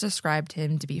coworkers described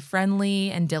him to be friendly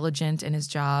and diligent in his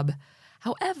job.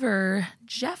 However,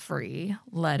 Jeffrey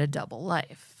led a double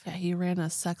life. Yeah, he ran a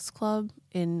sex club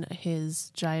in his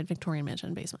giant Victorian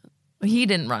mansion basement. He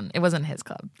didn't run. It wasn't his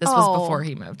club. This was before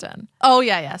he moved in. Oh,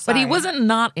 yeah. Sorry. But he wasn't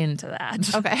not into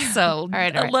that. Okay. So all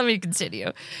right. Let me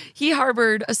continue. He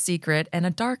harbored a secret and a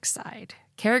dark side,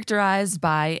 characterized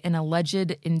by an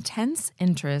alleged intense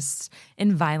interest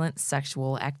in violent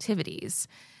sexual activities.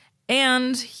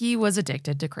 And he was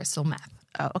addicted to crystal meth.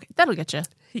 Oh, okay. That'll get you.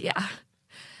 Yeah.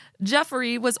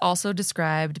 Jeffrey was also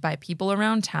described by people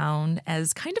around town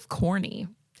as kind of corny.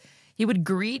 He would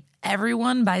greet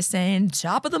everyone by saying,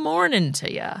 "Top of the morning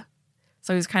to ya."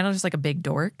 So he was kind of just like a big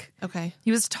dork. Okay.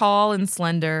 He was tall and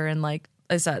slender, and like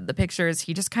I said, the pictures,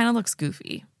 he just kind of looks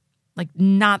goofy. Like,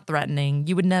 not threatening.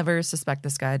 You would never suspect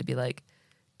this guy to be like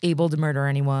able to murder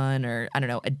anyone or, I don't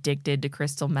know, addicted to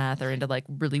crystal meth or into like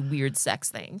really weird sex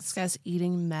things. This guy's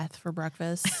eating meth for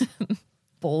breakfast.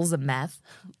 Bowls of meth.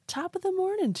 Top of the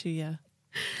morning to you.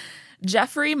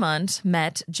 Jeffrey Munt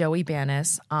met Joey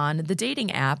Banis on the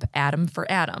dating app Adam for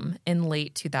Adam in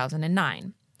late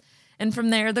 2009. And from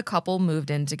there, the couple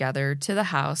moved in together to the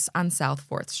house on South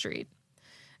 4th Street.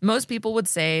 Most people would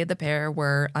say the pair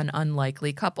were an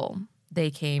unlikely couple. They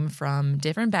came from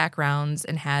different backgrounds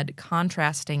and had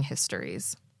contrasting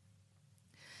histories.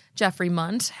 Jeffrey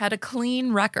Munt had a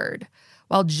clean record,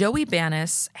 while Joey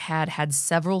Banis had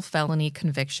several felony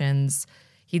convictions.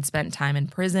 He'd spent time in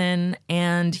prison,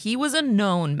 and he was a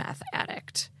known meth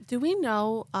addict. Do we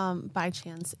know, by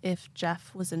chance, if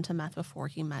Jeff was into meth before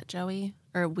he met Joey?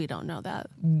 Or we don't know that?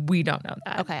 We don't know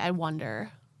that. Okay, I wonder.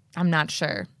 I'm not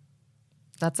sure.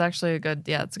 That's actually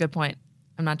it's a good point.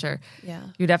 I'm not sure. Yeah.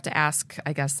 You'd have to ask,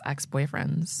 I guess,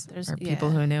 ex-boyfriends or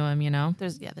people who knew him, you know?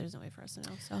 There's no way for us to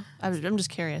know. So I'm just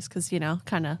curious because,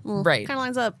 kind of Right. kind of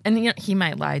lines up. And he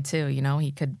might lie too,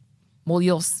 he could. Well,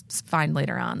 you'll find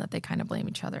later on that they kind of blame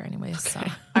each other anyways. So.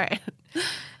 All right.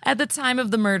 At the time of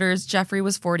the murders, Jeffrey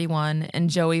was 41 and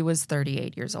Joey was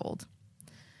 38 years old.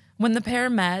 When the pair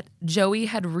met, Joey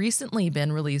had recently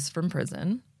been released from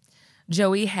prison.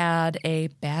 Joey had a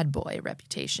bad boy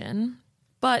reputation,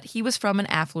 but he was from an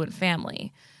affluent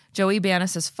family. Joey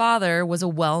Banis's father was a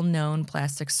well-known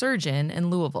plastic surgeon in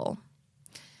Louisville.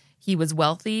 He was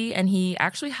wealthy, and he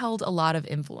actually held a lot of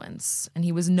influence, and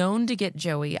he was known to get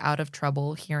Joey out of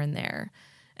trouble here and there.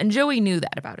 And Joey knew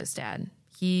that about his dad.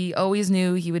 He always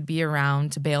knew he would be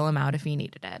around to bail him out if he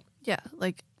needed it. Yeah,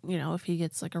 like, you know, if he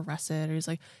gets like arrested or he's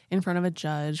like in front of a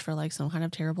judge for like some kind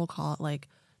of terrible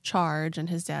charge, and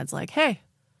his dad's like, "Hey,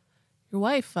 your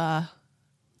wife,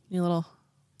 need a little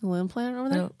implant over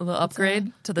there, A little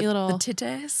upgrade to the little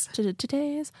titties. to the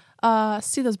titties.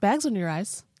 See those bags under your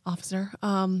eyes, officer.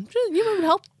 You would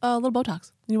help a little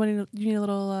Botox. You need a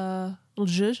little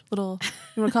zhuzh,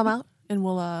 you want to come out and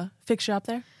we'll fix you up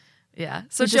there." Yeah.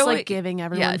 So He's Joey, just like giving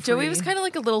everyone. Joey free. was kind of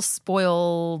like a little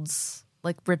spoiled,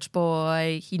 like rich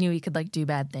boy. He knew he could like do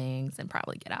bad things and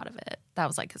probably get out of it. That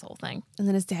was like his whole thing. And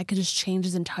then his dad could just change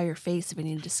his entire face if he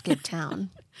needed to skip town.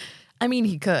 I mean,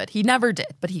 he could. He never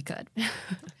did, but he could.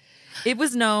 It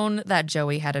was known that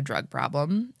Joey had a drug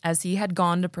problem, as he had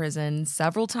gone to prison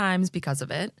several times because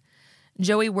of it.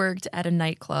 Joey worked at a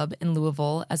nightclub in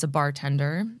Louisville as a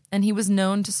bartender, and he was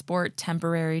known to sport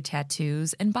temporary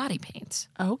tattoos and body paint.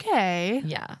 Okay.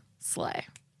 Yeah, slay.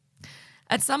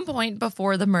 At some point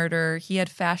before the murder, he had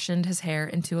fashioned his hair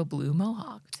into a blue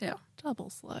mohawk, too. Double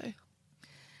slay.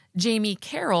 Jamie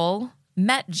Carroll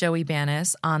met Joey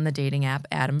Banis on the dating app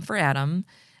Adam for Adam,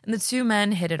 and the two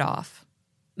men hit it off,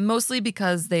 mostly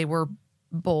because they were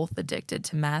both addicted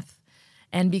to meth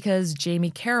and because Jamie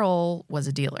Carroll was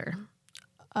a dealer.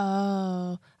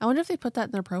 Oh, I wonder if they put that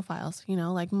in their profiles, you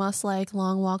know, like must like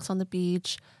long walks on the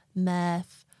beach,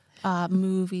 meth,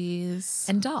 movies.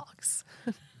 And dogs.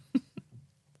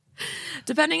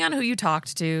 Depending on who you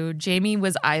talked to, Jamie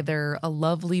was either a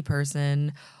lovely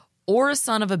person or a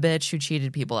son of a bitch who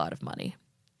cheated people out of money.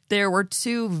 There were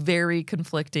two very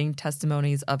conflicting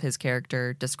testimonies of his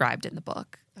character described in the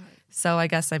book. So I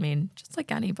guess, I mean, just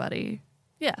like anybody,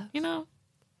 Yeah. you know.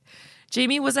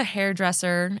 Jamie was a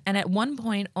hairdresser and at one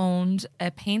point owned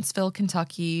a Paintsville,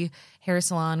 Kentucky hair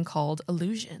salon called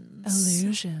Illusions.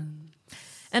 Illusion.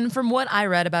 And from what I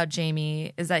read about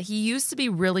Jamie is that he used to be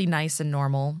really nice and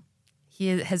normal.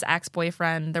 His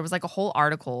ex-boyfriend, there was like a whole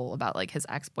article about like his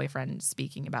ex-boyfriend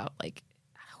speaking about like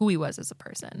who he was as a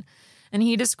person. And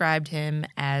he described him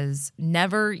as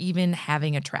never even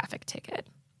having a traffic ticket.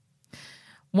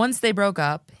 Once they broke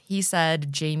up, he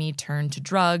said Jamie turned to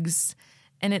drugs.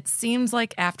 And it seems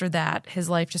like after that, his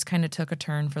life just kind of took a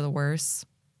turn for the worse.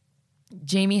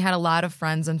 Jamie had a lot of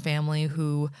friends and family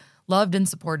who loved and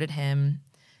supported him,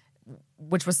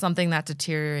 which was something that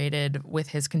deteriorated with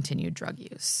his continued drug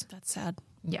use. That's sad.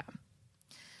 Yeah.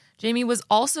 Jamie was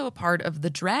also a part of the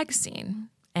drag scene,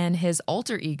 and his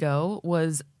alter ego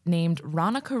was named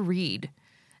Ronica Reed,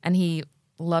 and he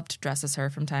loved to dress as her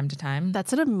from time to time.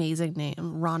 That's an amazing name,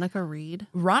 Ronica Reed.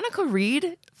 Ronica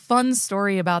Reed, fun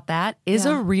story about that, is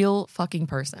a real fucking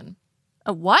person.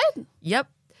 A what? Yep.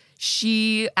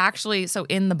 She actually, so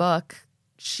in the book,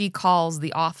 she calls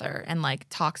the author and like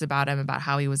talks about him, about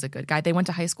how he was a good guy. They went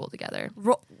to high school together.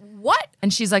 What?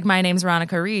 And she's like, my name's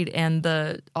Ronica Reed. And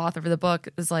the author of the book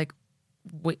is like,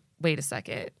 wait a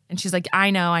second. And she's like, I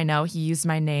know. He used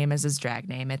my name as his drag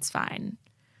name. It's fine.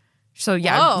 So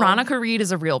yeah, Whoa. Ronica Reed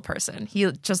is a real person.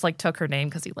 He just like took her name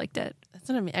because he liked it. That's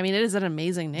I mean, it is an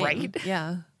amazing name. Right?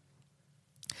 Yeah.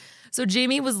 So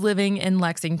Jamie was living in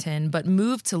Lexington, but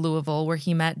moved to Louisville where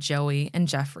he met Joey and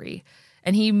Jeffrey.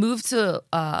 And he moved to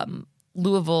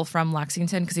Louisville from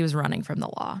Lexington because he was running from the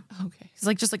law. Okay. He's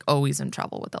like just like always in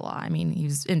trouble with the law. I mean, he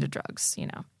was into drugs, you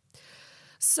know.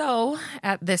 So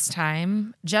at this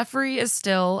time, Jeffrey is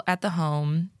still at the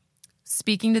home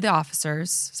speaking to the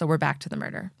officers. So we're back to the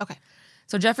murder. Okay.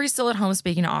 So Jeffrey's still at home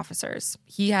speaking to officers.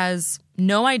 He has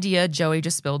no idea Joey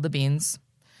just spilled the beans.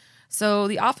 So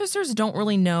the officers don't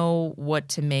really know what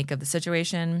to make of the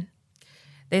situation.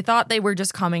 They thought they were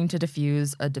just coming to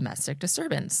defuse a domestic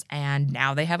disturbance, and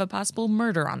now they have a possible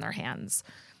murder on their hands.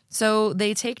 So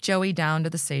they take Joey down to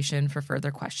the station for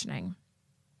further questioning.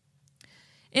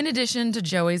 In addition to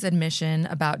Joey's admission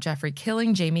about Jeffrey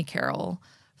killing Jamie Carroll,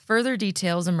 further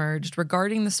details emerged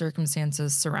regarding the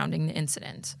circumstances surrounding the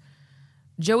incident.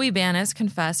 Joey Banis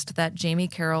confessed that Jamie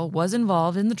Carroll was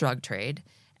involved in the drug trade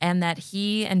and that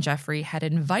he and Jeffrey had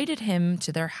invited him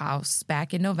to their house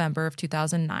back in November of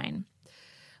 2009.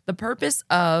 The purpose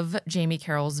of Jamie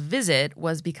Carroll's visit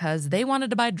was because they wanted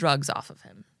to buy drugs off of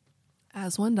him.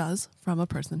 As one does from a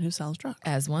person who sells drugs.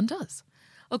 As one does.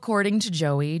 According to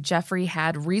Joey, Jeffrey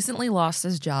had recently lost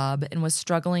his job and was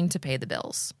struggling to pay the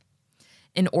bills.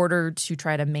 In order to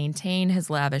try to maintain his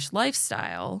lavish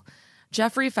lifestyle,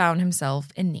 Jeffrey found himself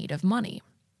in need of money.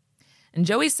 And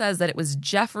Joey says that it was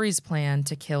Jeffrey's plan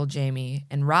to kill Jamie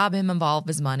and rob him of all of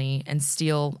his money and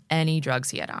steal any drugs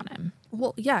he had on him.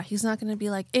 Well, yeah, he's not going to be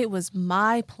like, it was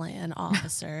my plan,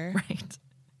 officer. Right.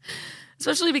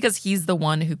 Especially because he's the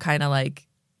one who kind of like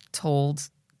told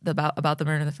about the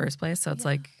murder in the first place. So it's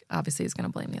like, obviously he's going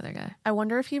to blame the other guy. I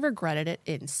wonder if he regretted it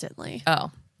instantly.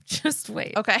 Oh, just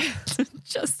wait. Okay.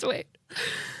 Just wait.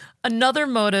 Another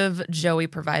motive Joey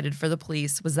provided for the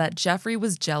police was that Jeffrey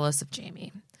was jealous of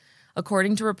Jamie.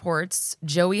 According to reports,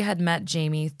 Joey had met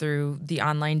Jamie through the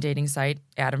online dating site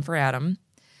Adam for Adam.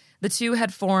 The two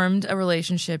had formed a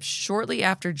relationship shortly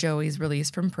after Joey's release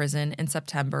from prison in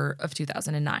September of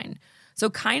 2009. So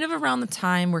kind of around the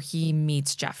time where he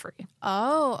meets Jeffrey.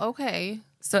 Oh, okay.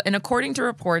 So, and according to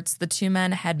reports, the two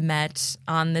men had met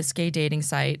on this gay dating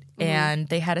site and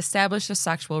they had established a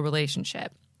sexual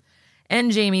relationship.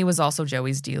 And Jamie was also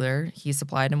Joey's dealer. He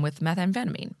supplied him with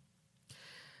methamphetamine.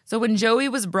 So when Joey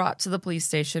was brought to the police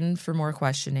station for more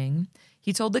questioning,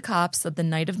 he told the cops that the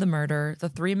night of the murder, the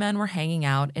three men were hanging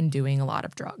out and doing a lot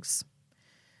of drugs.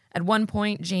 At one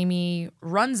point, Jamie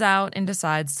runs out and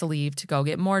decides to leave to go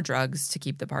get more drugs to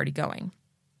keep the party going.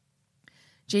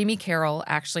 Jamie Carroll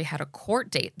actually had a court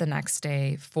date the next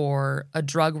day for a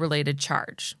drug-related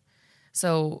charge.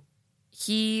 So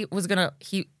he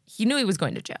knew he was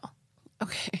going to jail.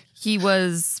 Okay. He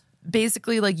was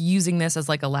basically like using this as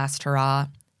like a last hurrah.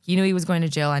 He knew he was going to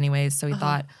jail anyways, so he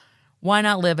thought, why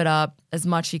not live it up as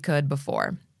much he could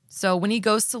before? So when he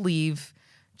goes to leave,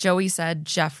 Joey said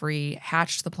Jeffrey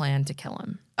hatched the plan to kill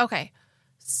him. Okay.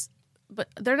 But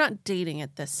they're not dating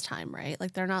at this time, right?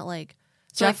 Like they're not like...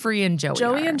 Jeffrey and Joey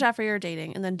Joey are. and Jeffrey are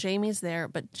dating, and then Jamie's there,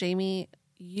 but Jamie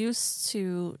used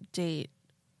to date...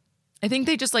 I think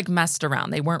they just like messed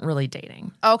around. They weren't really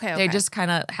dating. Okay. They just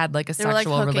kind of had like a They were, like,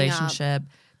 sexual hooking relationship.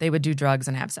 They would do drugs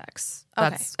and have sex.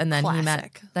 And then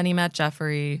Classic. he met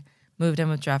Jeffrey, moved in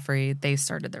with Jeffrey. They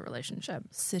started their relationship.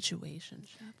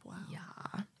 Situationship. Wow.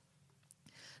 Yeah.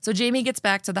 So Jamie gets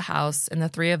back to the house and the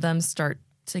three of them start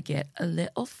to get a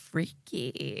little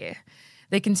freaky.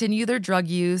 They continue their drug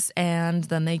use and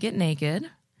then they get naked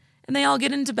and they all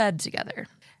get into bed together.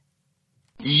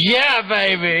 Yeah,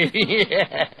 baby.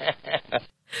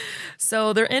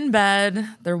 So they're in bed,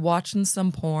 they're watching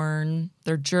some porn,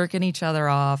 they're jerking each other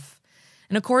off.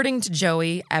 And according to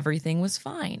Joey, everything was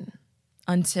fine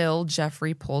until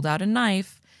Jeffrey pulled out a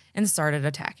knife and started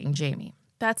attacking Jamie.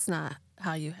 That's not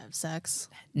how you have sex.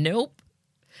 Nope.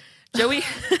 Joey...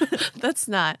 That's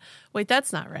not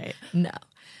right. No.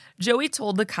 Joey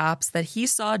told the cops that he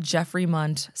saw Jeffrey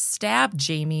Munt stab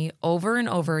Jamie over and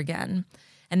over again,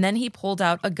 and then he pulled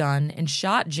out a gun and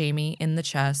shot Jamie in the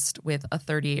chest with a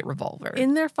 .38 revolver.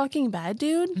 In their fucking bed,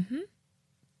 dude? Mm-hmm.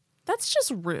 That's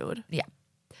just rude. Yeah.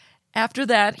 After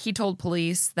that, he told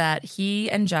police that he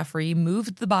and Jeffrey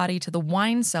moved the body to the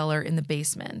wine cellar in the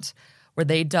basement, where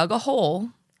they dug a hole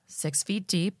 6 feet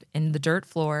deep in the dirt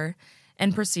floor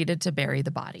and proceeded to bury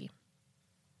the body.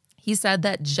 He said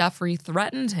that Jeffrey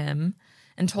threatened him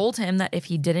and told him that if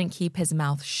he didn't keep his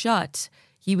mouth shut,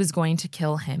 he was going to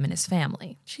kill him and his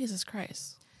family. Jesus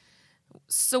Christ.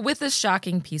 So with this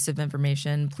shocking piece of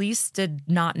information, police did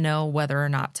not know whether or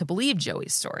not to believe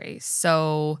Joey's story.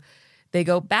 So they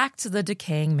go back to the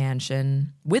decaying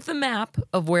mansion with a map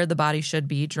of where the body should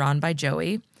be drawn by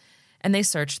Joey, and they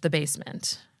searched the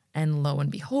basement. And lo and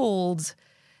behold,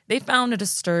 they found a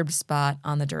disturbed spot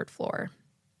on the dirt floor.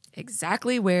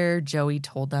 Exactly where Joey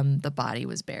told them the body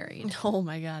was buried. Oh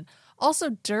my God.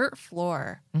 Also, dirt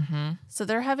floor. Mm-hmm. So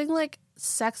they're having like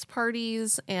sex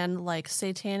parties and like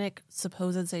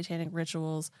supposed satanic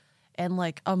rituals and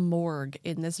like a morgue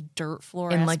in this dirt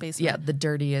floor In like, basement. yeah, the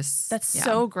dirtiest. That's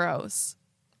so gross.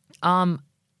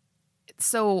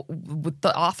 So with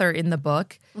the author in the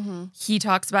book, he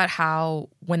talks about how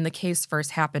when the case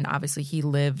first happened, obviously he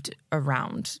lived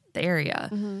around the area.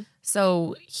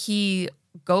 So he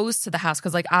goes to the house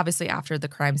because like obviously after the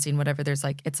crime scene, whatever, there's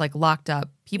like, it's like locked up.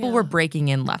 People were breaking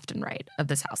in left and right of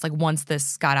this house. Like once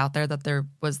this got out there that there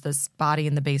was this body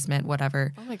in the basement,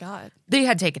 whatever. Oh my God. They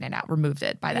had taken it out, removed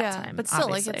it by that time. But still,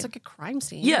 obviously. like it's like a crime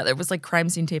scene. Yeah, there was like crime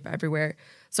scene tape everywhere.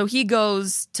 So he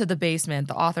goes to the basement.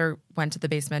 The author went to the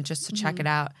basement just to check it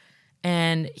out.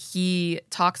 And he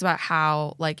talks about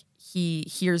how like he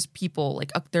hears people,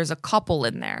 like there's a couple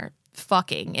in there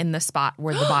fucking in the spot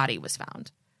where the body was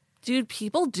found. Dude,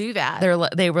 people do that.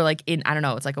 They were like in, I don't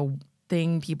know, it's like a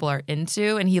thing people are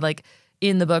into. And he like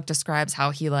in the book describes how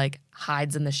he like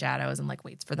hides in the shadows and like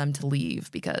waits for them to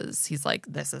leave because he's like,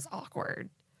 this is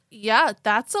awkward. Yeah,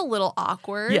 that's a little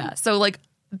awkward. Yeah. So like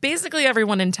basically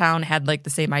everyone in town had like the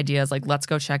same ideas, like let's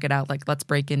go check it out. Like let's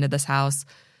break into this house.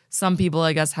 Some people,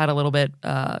 I guess, had a little bit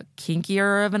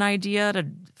kinkier of an idea to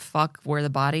fuck where the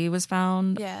body was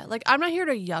found. Yeah, like I'm not here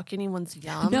to yuck anyone's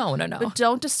yum. No. But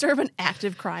don't disturb an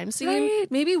active crime scene. Right.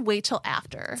 Maybe wait till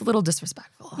after. It's a little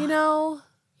disrespectful. You know?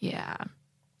 Yeah.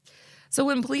 So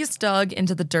when police dug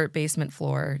into the dirt basement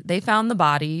floor, they found the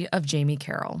body of Jamie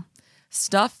Carroll,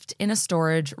 stuffed in a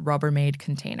storage Rubbermaid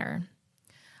container.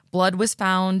 Blood was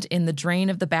found in the drain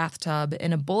of the bathtub,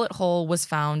 and a bullet hole was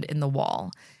found in the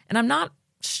wall. And I'm not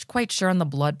quite sure on the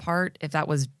blood part if that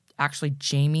was actually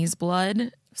Jamie's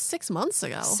blood. 6 months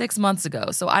ago. 6 months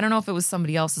ago. So I don't know if it was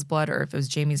somebody else's blood or if it was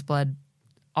Jamie's blood.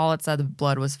 All it said, the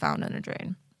blood was found in a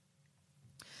drain.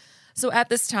 So at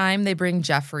this time, they bring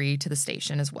Jeffrey to the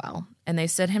station as well, and they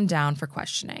sit him down for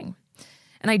questioning.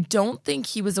 And I don't think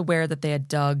he was aware that they had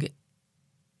dug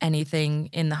anything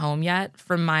in the home yet.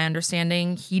 From my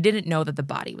understanding, he didn't know that the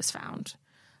body was found.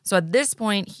 So at this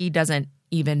point, he doesn't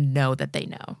even know that they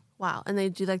know. Wow. And they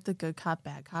do like the good cop,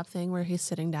 bad cop thing where he's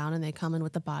sitting down and they come in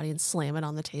with the body and slam it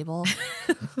on the table.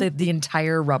 The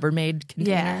entire Rubbermaid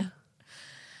container. Yeah.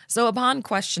 So upon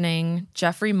questioning,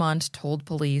 Jeffrey Munt told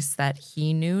police that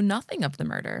he knew nothing of the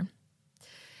murder.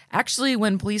 Actually,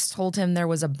 when police told him there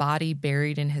was a body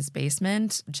buried in his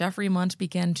basement, Jeffrey Munt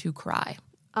began to cry.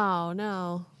 Oh,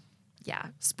 no. Yeah.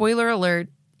 Spoiler alert,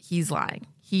 he's lying.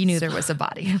 He knew there was a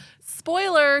body.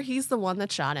 Spoiler, he's the one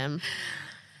that shot him.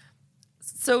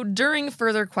 So during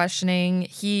further questioning,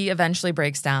 he eventually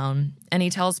breaks down and he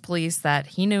tells police that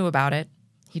he knew about it.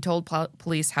 He told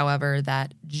police, however,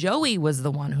 that Joey was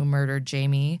the one who murdered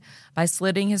Jamie by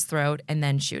slitting his throat and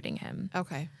then shooting him.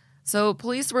 Okay. So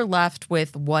police were left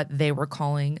with what they were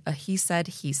calling a he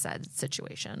said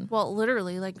situation. Well,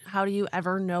 literally, like, how do you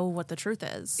ever know what the truth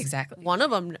is? Exactly. One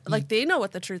of them, like, they know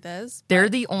what the truth is. They're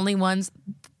the only ones,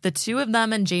 the two of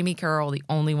them and Jamie Carroll, the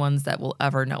only ones that will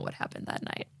ever know what happened that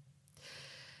night.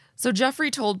 So Jeffrey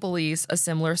told police a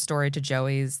similar story to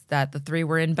Joey's, that the three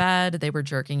were in bed, they were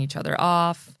jerking each other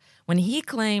off, when he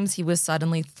claims he was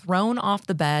suddenly thrown off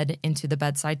the bed into the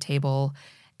bedside table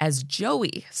as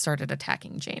Joey started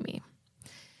attacking Jamie.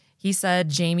 He said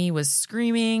Jamie was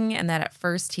screaming and that at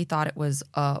first he thought it was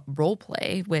a role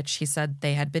play, which he said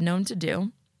they had been known to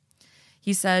do.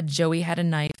 He said Joey had a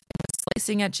knife and was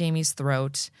slicing at Jamie's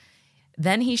throat.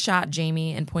 Then he shot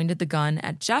Jamie and pointed the gun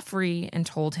at Jeffrey and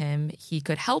told him he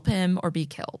could help him or be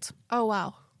killed. Oh,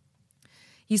 wow.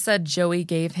 He said Joey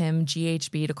gave him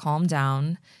GHB to calm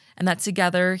down and that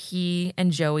together he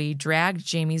and Joey dragged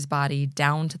Jamie's body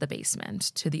down to the basement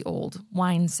to the old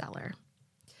wine cellar.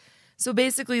 So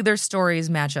basically their stories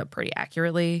match up pretty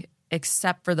accurately,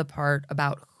 except for the part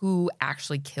about who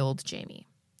actually killed Jamie,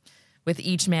 with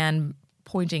each man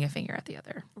pointing a finger at the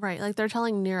other. Right. Like, they're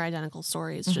telling near identical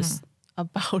stories just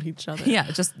about each other. Yeah,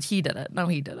 just he did it. No,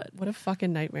 he did it. What a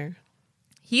fucking nightmare.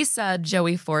 He said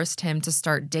Joey forced him to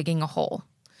start digging a hole,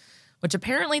 which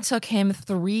apparently took him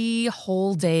 3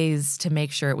 whole days to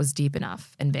make sure it was deep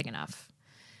enough and big enough.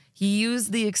 He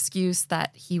used the excuse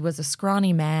that he was a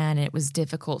scrawny man and it was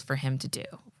difficult for him to do,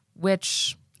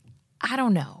 which, I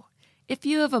don't know. If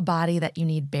you have a body that you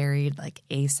need buried like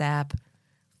ASAP,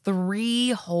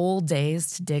 3 whole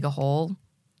days to dig a hole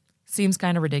seems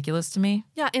kind of ridiculous to me.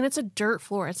 Yeah, and it's a dirt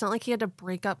floor. It's not like he had to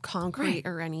break up concrete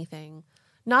or anything.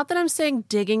 Not that I'm saying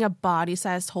digging a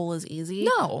body-sized hole is easy.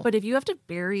 No. But if you have to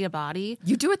bury a body,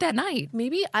 You do it that night.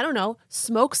 maybe, I don't know,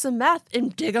 smoke some meth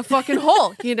and dig a fucking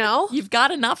hole, you know? You've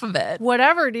got enough of it.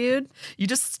 Whatever, dude. You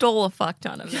just stole a fuck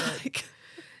ton of it.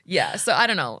 Yeah, so I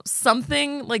don't know.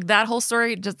 Something like that whole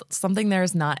story, just something there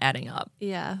is not adding up.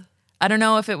 Yeah. I don't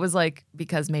know if it was like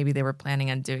because maybe they were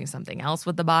planning on doing something else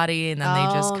with the body and then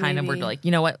they just kind of were maybe. like, you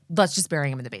know what, let's just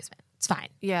bury him in the basement. It's fine.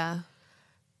 Yeah.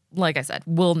 Like I said,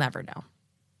 we'll never know.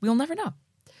 We'll never know.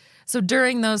 So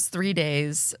during those 3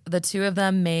 days, the two of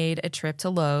them made a trip to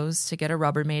Lowe's to get a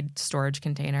Rubbermaid storage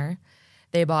container.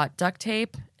 They bought duct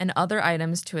tape and other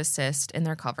items to assist in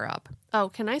their cover-up. Oh,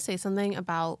 can I say something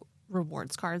about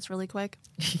rewards cards really quick?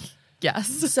 Yes.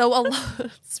 So,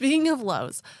 speaking of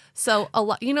Lowe's, so a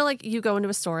lot, you know, like you go into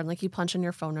a store and like you punch in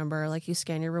your phone number, like you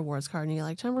scan your rewards card and you're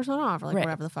like 10% off or like Right.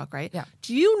 whatever the fuck, right? Yeah.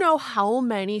 Do you know how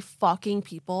many fucking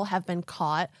people have been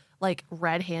caught like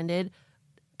red-handed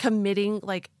committing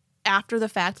like after the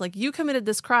fact, like you committed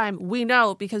this crime, we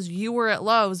know because you were at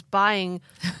Lowe's buying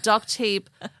duct tape,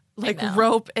 like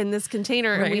rope in this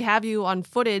container and we Right. have you on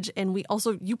footage and we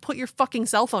also, you put your fucking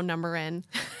cell phone number in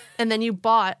and then you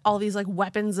bought all these like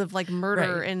weapons of like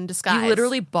murder Right. in disguise. You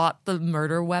literally bought the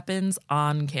murder weapons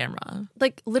on camera.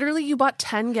 Like literally you bought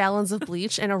 10 gallons of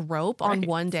bleach and a rope on Right.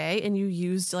 one day and you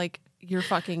used like your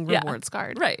fucking Yeah. rewards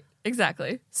card. Right.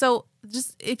 Exactly. So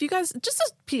just if you guys, just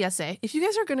a PSA, if you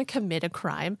guys are going to commit a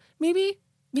crime, maybe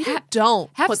Maybe don't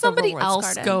Have put the somebody rewards else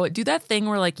card in. go do that thing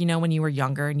where, like, you know, when you were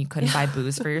younger and you couldn't buy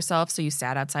booze for yourself, so you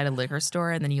sat outside a liquor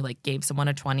store and then you like gave someone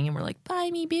a 20 and were like, buy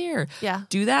me beer. Yeah.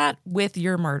 Do that with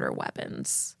your murder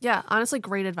weapons. Yeah, honestly,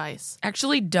 great advice.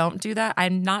 Actually, don't do that.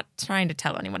 I'm not trying to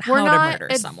tell anyone how We're to not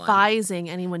murder someone. advising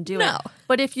anyone do No. it.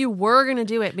 But if you were going to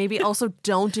do it, maybe also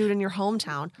don't do it in your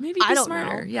hometown. Maybe I be don't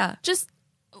smarter. know. Yeah. Just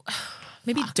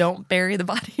Maybe don't bury the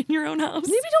body in your own house.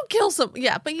 maybe don't kill some.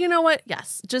 Yeah, but you know what?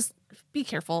 Yes, just be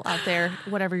careful out there,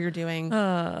 whatever you're doing.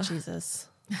 Jesus.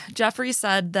 Jeffrey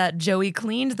said that Joey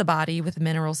cleaned the body with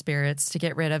mineral spirits to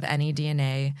get rid of any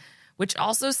DNA, which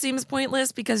also seems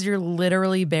pointless because you're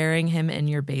literally burying him in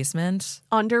your basement.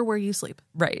 Under where you sleep.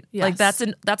 Right. Yes.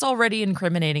 Like that's already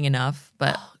incriminating enough,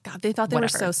 but God, they thought they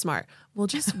Whatever. were so smart. We'll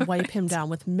just wipe him down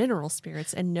with mineral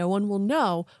spirits and no one will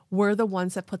know we're the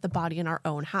ones that put the body in our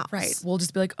own house. right. We'll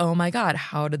just be like, oh my God,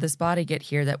 how did this body get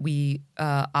here that we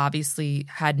obviously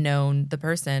had known the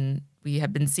person? We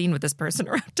have been seen with this person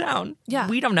around town. Yeah.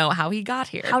 We don't know how he got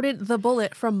here. How did the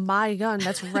bullet from my gun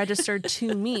that's registered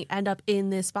to me end up in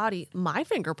this body? My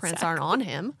fingerprints aren't on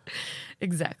him.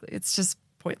 Exactly. It's just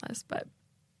pointless. But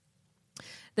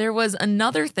there was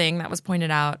another thing that was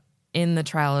pointed out in the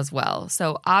trial as well.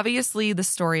 So obviously the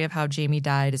story of how Jamie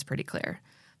died is pretty clear.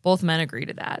 Both men agree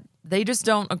to that. They just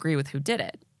don't agree with who did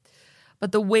it.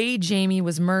 But the way Jamie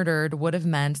was murdered would have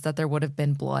meant that there would have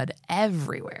been blood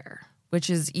everywhere, which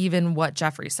is even what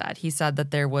Jeffrey said. He said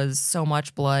that there was so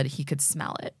much blood he could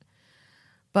smell it.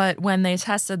 But when they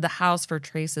tested the house for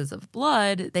traces of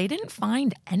blood, they didn't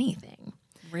find anything.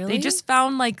 Really? They just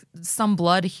found like some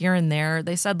blood here and there.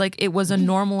 They said like it was a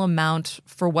normal amount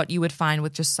for what you would find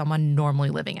with just someone normally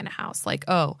living in a house. Like,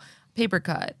 oh, paper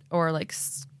cut or like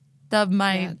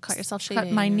cut yourself cut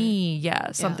shaving my or- knee.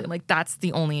 Yeah, something like that's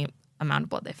the only amount of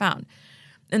blood they found.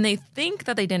 And they think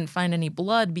that they didn't find any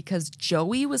blood because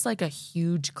Joey was like a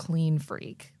huge clean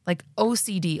freak, like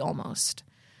OCD almost.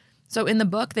 So in the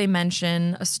book, they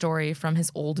mention a story from his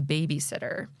old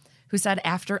babysitter who said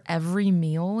after every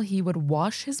meal, he would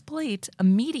wash his plate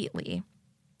immediately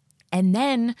and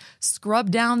then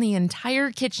scrub down the entire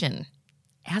kitchen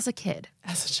as a kid,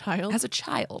 As a child? as a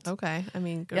child. Okay. I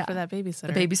mean, good Yeah. for that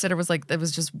babysitter. The babysitter was like, it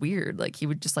was just weird. Like he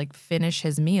would just like finish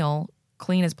his meal,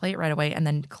 clean his plate right away, and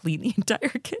then clean the entire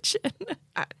kitchen.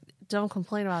 Don't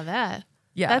complain about that.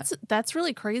 Yeah. That's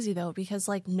really crazy though, because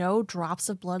like no drops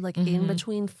of blood like in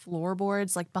between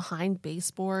floorboards, like behind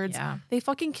baseboards. Yeah. They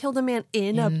fucking killed a man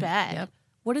in a bed. yep.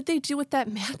 What did they do with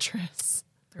that mattress?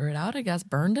 Threw it out, I guess.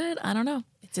 Burned it? I don't know.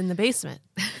 It's in the basement.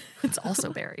 It's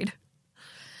also buried.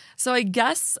 So I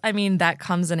guess, I mean, that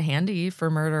comes in handy for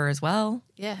murder as well.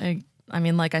 Yeah. I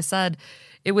mean, like I said,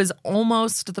 it was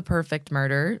almost the perfect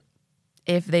murder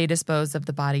if they disposed of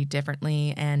the body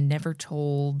differently and never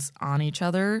told on each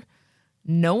other.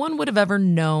 No one would have ever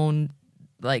known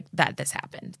like that this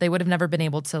happened. They would have never been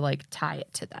able to like tie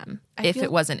it to them if feel-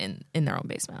 it wasn't in their own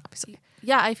basement, obviously.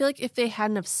 Yeah, I feel like if they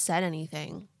hadn't have said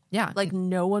anything, Yeah. like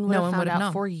no one would No have one found would have out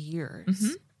known. for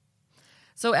years.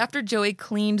 So after Joey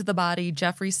cleaned the body,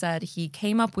 Jeffrey said he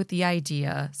came up with the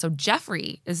idea. So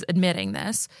Jeffrey is admitting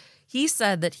this. He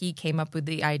said that he came up with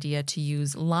the idea to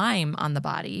use lime on the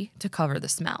body to cover the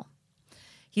smell.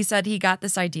 He said he got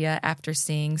this idea after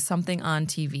seeing something on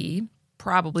TV,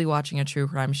 probably watching a true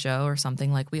crime show or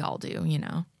something like we all do, you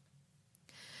know.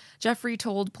 Jeffrey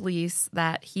told police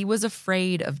that he was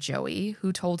afraid of Joey,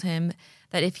 who told him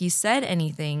that if he said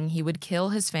anything, he would kill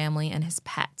his family and his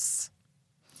pets.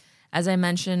 As I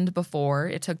mentioned before,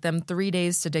 it took them 3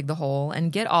 days to dig the hole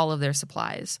and get all of their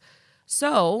supplies.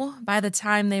 So, by the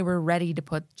time they were ready to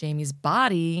put Jamie's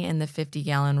body in the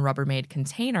 50-gallon Rubbermaid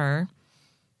container,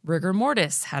 rigor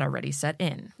mortis had already set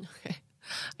in. Okay.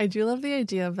 I do love the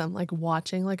idea of them like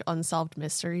watching like unsolved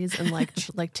mysteries and like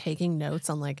like taking notes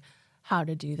on like how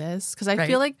to do this, because I Right?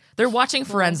 feel like They're watching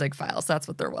forensic files. That's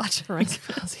what they're watching. forensic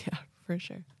files, yeah, for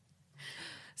sure.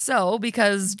 So,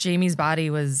 because Jamie's body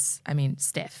was, I mean,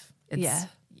 stiff. Yeah.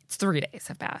 It's 3 days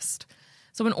have passed.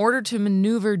 So, in order to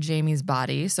maneuver Jamie's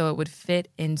body so it would fit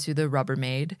into the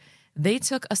Rubbermaid, they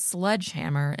took a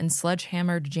sledgehammer and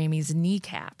sledgehammered Jamie's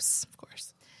kneecaps. Of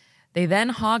course. They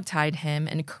then hogtied him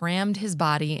and crammed his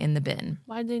body in the bin.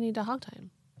 Why did they need to hog tie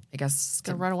him? I guess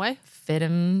To to run away? fit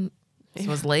him so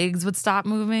his legs would stop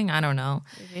moving. I don't know.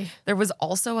 Maybe. There was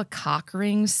also a cock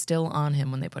ring still on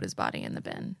him when they put his body in the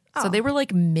bin. So Oh. they were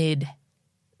like mid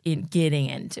in getting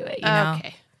into it, you know?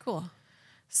 Okay, cool.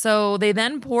 So they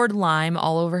then poured lime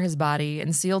all over his body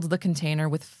and sealed the container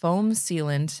with foam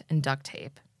sealant and duct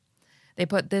tape. They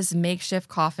put this makeshift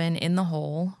coffin in the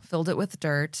hole, filled it with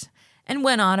dirt, and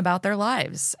went on about their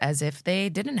lives as if they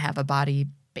didn't have a body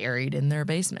buried in their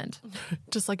basement.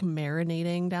 Just like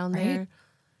marinating down Right? there.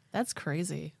 That's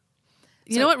crazy.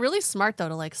 You know what? Really smart though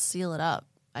to like seal it up,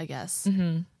 I guess.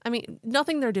 Mm-hmm. I mean,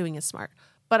 nothing they're doing is smart,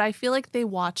 but I feel like they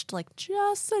watched like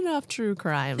just enough true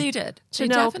crime They did. to They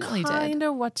know definitely kind did.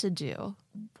 of what to do.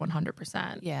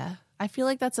 100%. Yeah. I feel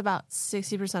like that's about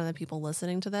 60% of the people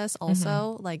listening to this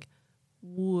also like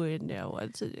would know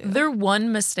what to do. Their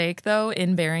one mistake, though,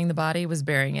 in burying the body was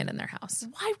burying it in their house.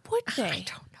 Why would they? I don't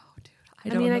know, dude. I I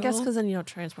don't mean, know. I guess because then you don't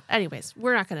transport. Anyways,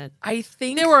 we're not going to. I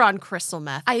think They were on crystal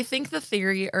meth. I think the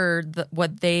theory or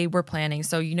what they were planning.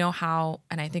 So you know how,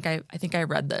 and I think I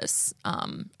read this.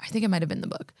 I think it might have been the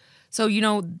book. So you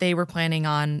know they were planning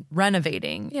on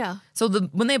renovating. Yeah. So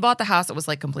when they bought the house, it was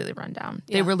like completely run down.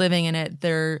 They Yeah. were living in it.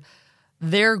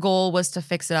 Their goal was to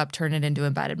fix it up, turn it into a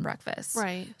bed and breakfast.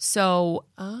 Right. So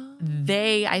Oh.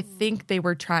 I think they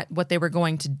were what they were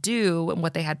going to do and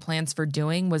what they had plans for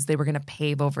doing was they were going to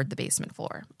pave over the basement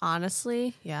floor.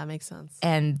 Honestly, yeah, makes sense.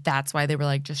 And that's why they were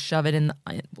like, just shove it in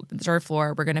the dirt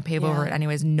floor. We're going to pave over Yeah. it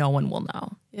anyways. No one will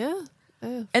know. Yeah.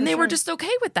 And they were just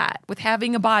okay with that, with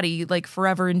having a body like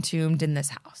forever entombed in this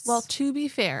house. Well, to be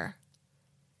fair,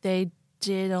 they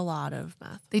did a lot of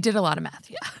meth. They did a lot of meth.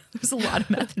 Yeah, there's a lot of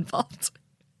meth involved.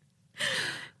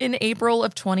 In April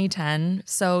of 2010,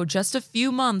 so just a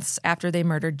few months after they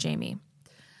murdered Jamie,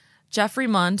 Jeffrey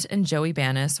Munt and Joey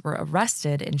Banis were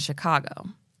arrested in Chicago.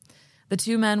 The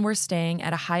two men were staying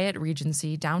at a Hyatt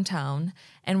Regency downtown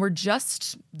and were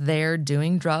just there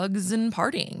doing drugs and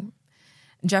partying.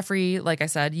 Jeffrey, like I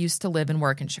said, used to live and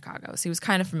work in Chicago, so he was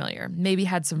kind of familiar. Maybe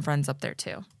had some friends up there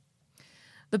too.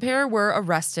 The pair were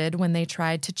arrested when they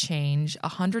tried to change a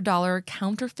 $100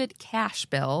 counterfeit cash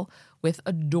bill with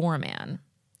a doorman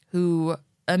who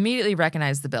immediately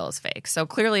recognized the bill as fake. So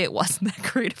clearly it wasn't that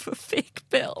great of a fake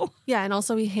bill. Yeah, and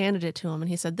also he handed it to him and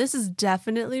he said, "This is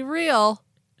definitely real."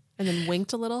 And then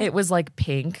winked a little. It was like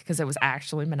pink because it was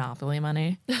actually Monopoly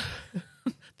money.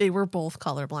 They were both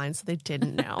colorblind, so they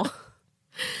didn't know.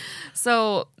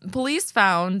 So police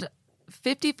found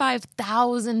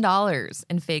 $55,000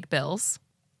 in fake bills,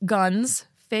 guns,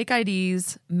 fake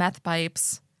IDs, meth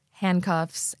pipes,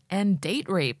 handcuffs, and date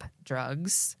rape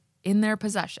drugs in their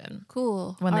possession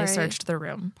Cool. when All they right. searched the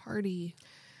room. Party.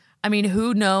 I mean,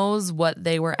 who knows what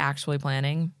they were actually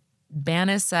planning?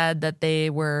 Banis said that they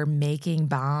were making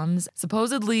bombs.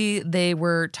 Supposedly, they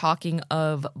were talking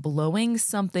of blowing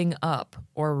something up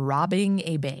or robbing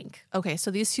a bank. Okay,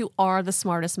 so these two are the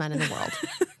smartest men in the world.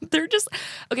 They're just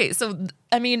okay. So,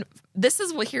 I mean,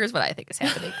 here's what I think is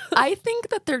happening. I think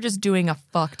that they're just doing a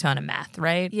fuck ton of meth,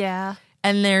 right? Yeah.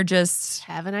 And they're just,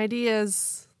 Having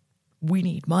ideas. we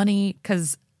need money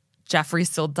because Jeffrey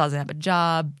still doesn't have a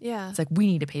job. Yeah. It's like, we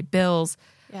need to pay bills.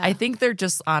 Yeah. I think they're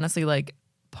just honestly like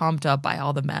pumped up by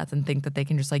all the meth and think that they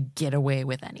can just like get away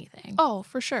with anything. Oh,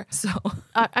 for sure. So,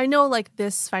 I know like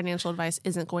this financial advice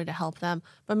isn't going to help them,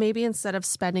 but maybe instead of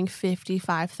spending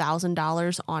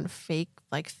 $55,000 on fake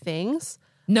like things,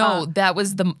 no, that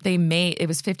was it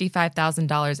was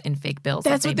 $55,000 in fake bills.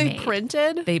 that's that what they made.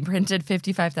 printed. They printed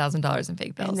 $55,000 in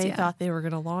fake bills. And they yeah. thought they were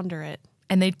going to launder it.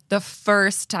 And the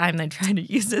first time they tried to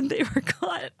use it, they were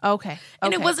caught. Okay.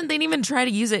 And it okay. wasn't, they didn't even try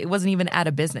to use it. It wasn't even out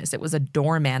of business. It was a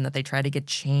doorman that they tried to get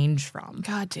change from.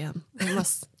 God damn. It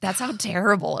must, That's how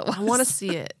terrible it was. I want to see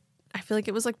it. I feel like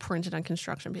it was like printed on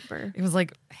construction paper. It was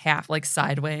like half like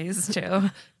sideways too.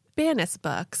 Banis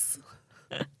bucks.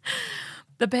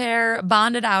 The pair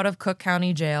bonded out of Cook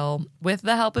County Jail with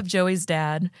the help of Joey's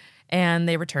dad, and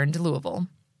they returned to Louisville.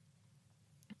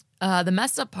 The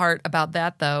messed up part about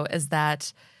that, though, is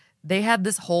that they had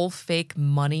this whole fake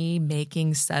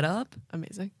money-making setup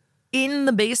Amazing. in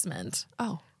the basement.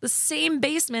 Oh. The same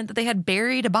basement that they had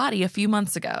buried a body a few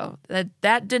months ago.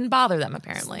 That didn't bother them,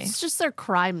 apparently. It's just their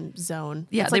crime zone.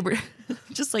 Yeah, It's they like, were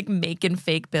just like making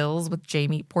fake bills with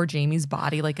poor Jamie's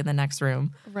body like in the next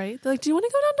room. right? They're like, do you want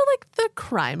to go down to like the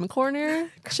crime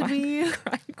corner? Should we?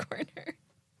 Crime corner.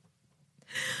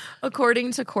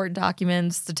 According to court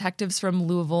documents, detectives from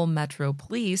Louisville Metro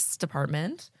Police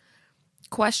Department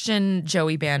questioned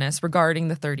Joey Banis regarding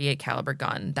the .38 caliber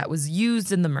gun that was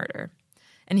used in the murder.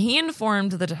 And he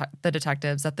informed the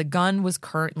detectives that the gun was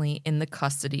currently in the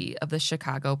custody of the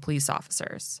Chicago police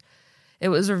officers. It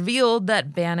was revealed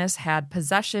that Banis had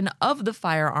possession of the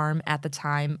firearm at the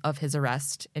time of his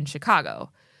arrest in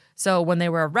Chicago. So when they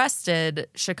were arrested,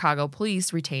 Chicago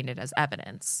police retained it as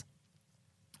evidence.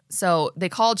 So they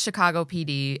called Chicago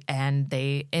PD, and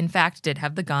they, in fact, did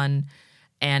have the gun,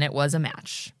 and it was a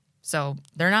match. So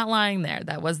they're not lying there.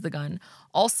 That was the gun.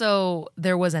 Also,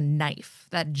 there was a knife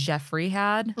that Jeffrey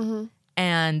had,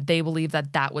 and they believe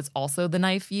that that was also the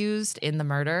knife used in the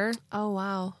murder. Oh,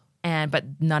 wow. But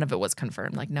none of it was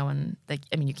confirmed. Like no one, like,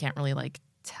 I mean, you can't really like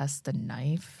test the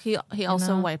knife. He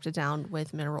also wiped it down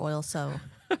with mineral oil, so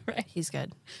Right. he's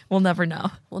good. We'll never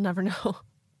know. We'll never know.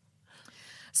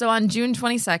 So on June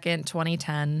 22nd,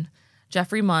 2010,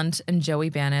 Jeffrey Munt and Joey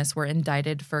Banis were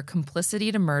indicted for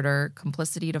complicity to murder,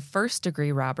 complicity to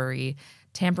first-degree robbery,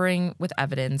 tampering with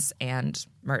evidence, and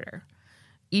murder.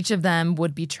 Each of them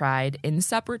would be tried in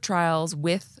separate trials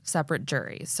with separate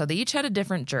juries. So they each had a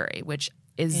different jury, which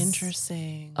is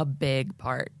Interesting. a big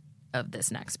part of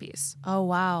this next piece. Oh,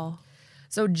 wow.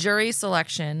 So jury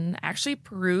selection actually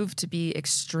proved to be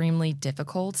extremely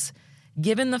difficult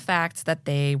given the fact that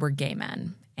they were gay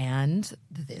men. And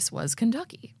this was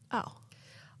Kentucky. Oh.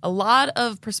 A lot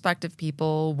of prospective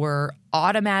people were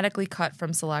automatically cut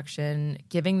from selection,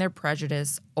 giving their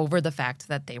prejudice over the fact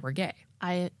that they were gay.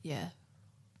 Yeah.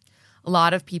 A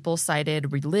lot of people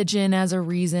cited religion as a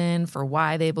reason for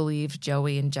why they believed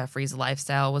Joey and Jeffrey's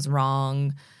lifestyle was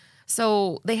wrong.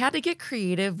 So they had to get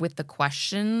creative with the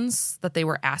questions that they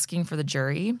were asking for the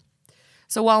jury.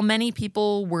 So while many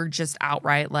people were just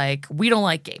outright like, we don't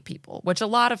like gay people, which a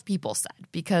lot of people said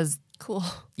because, Cool.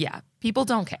 yeah, people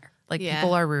don't care. Like, Yeah.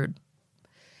 people are rude.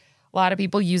 A lot of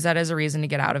people use that as a reason to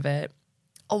get out of it.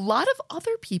 A lot of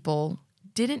other people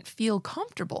didn't feel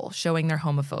comfortable showing their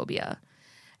homophobia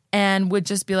and would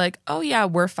just be like, oh, yeah,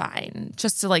 we're fine,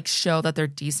 just to like show that they're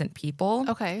decent people.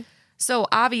 Okay. So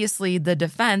obviously the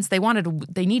defense, they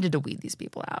needed to weed these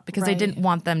people out because they Right. didn't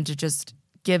want them to just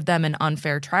give them an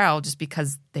unfair trial just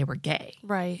because they were gay.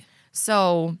 Right.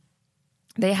 So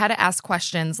they had to ask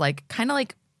questions like kind of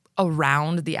like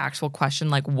around the actual question,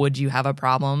 like, would you have a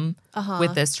problem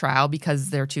with this trial because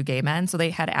they're two gay men? So they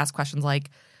had to ask questions like,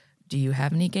 do you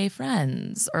have any gay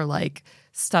friends? Or like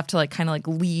stuff to like kind of like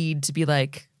lead to be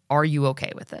like, are you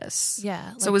okay with this?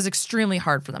 Yeah. So it was extremely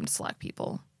hard for them to select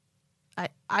people.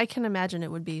 I can imagine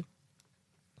it would be.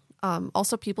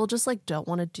 Also, people just like don't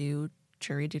want to do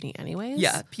jury duty anyways.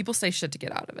 Yeah, people say shit to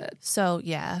get out of it. So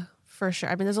yeah, for sure.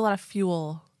 I mean, there's a lot of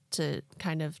fuel to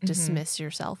kind of dismiss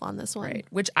yourself on this one. Right.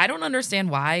 Which I don't understand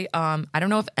why. I don't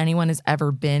know if anyone has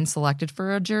ever been selected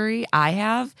for a jury. I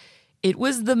have. It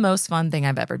was the most fun thing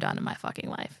I've ever done in my fucking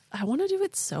life. I want to do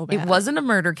it so bad. It wasn't a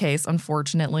murder case,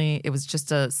 unfortunately. It was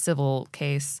just a civil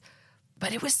case.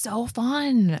 But it was so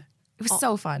fun. It was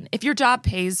so fun. If your job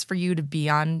pays for you to be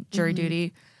on jury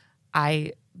duty,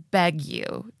 I beg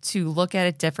you to look at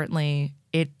it differently.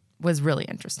 It was really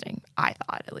interesting, I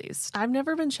thought, at least. I've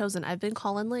never been chosen. I've been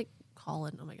oh my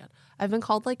God. I've been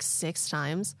called like 6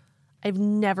 times. I've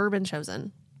never been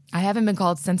chosen. I haven't been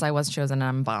called since I was chosen, and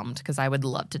I'm bummed because I would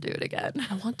love to do it again.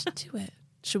 I want to do it.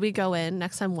 Should we go in?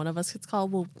 Next time one of us gets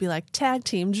called, we'll be like tag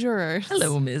team jurors.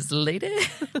 Hello, Miss Lady.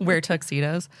 Wear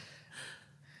tuxedos.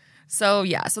 So,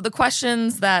 yeah. So the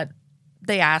questions that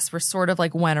they asked were sort of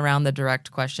like went around the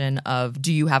direct question of,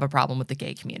 do you have a problem with the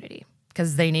gay community?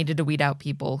 Because they needed to weed out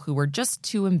people who were just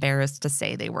too embarrassed to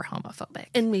say they were homophobic.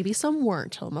 And maybe some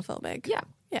weren't homophobic. Yeah.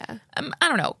 Yeah. I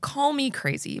don't know. Call me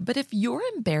crazy. But if you're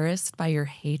embarrassed by your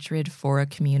hatred for a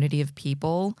community of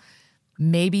people,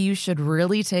 maybe you should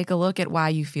really take a look at why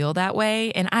you feel that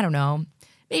way. And I don't know,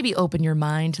 maybe open your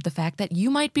mind to the fact that you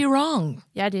might be wrong.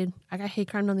 Yeah, dude. I got hate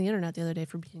crimed on the internet the other day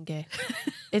for being gay.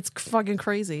 It's fucking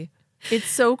crazy. It's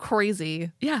so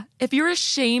crazy. Yeah. If you're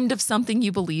ashamed of something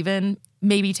you believe in,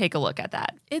 maybe take a look at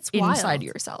that. It's inside wild.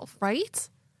 yourself. Right?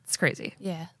 It's crazy.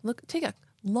 Yeah. Take a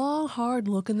long, hard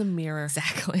look in the mirror.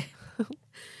 Exactly.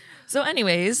 So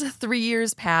anyways, 3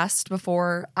 years passed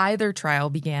before either trial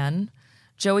began.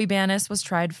 Joey Banis was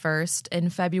tried first in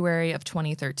February of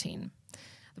 2013.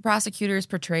 The prosecutors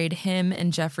portrayed him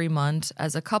and Jeffrey Munt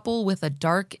as a couple with a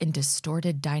dark and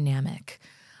distorted dynamic,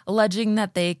 alleging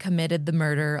that they committed the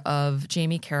murder of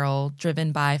Jamie Carroll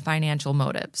driven by financial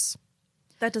motives.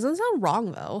 That doesn't sound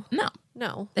wrong, though.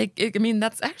 No. I mean,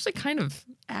 that's actually kind of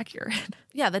accurate.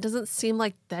 Yeah, that doesn't seem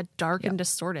like that dark and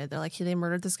distorted. They're like, they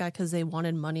murdered this guy because they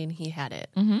wanted money and he had it.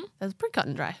 Mm-hmm. That's pretty cut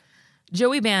and dry.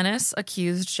 Joey Banis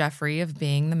accused Jeffrey of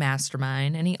being the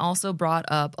mastermind, and he also brought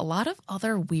up a lot of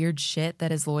other weird shit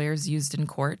that his lawyers used in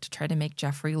court to try to make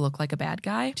Jeffrey look like a bad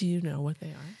guy. Do you know what they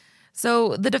are?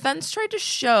 So the defense tried to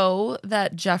show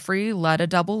that Jeffrey led a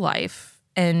double life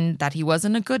and that he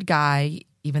wasn't a good guy,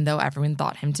 even though everyone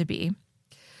thought him to be.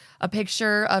 A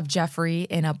picture of Jeffrey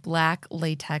in a black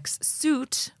latex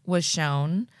suit was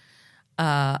shown.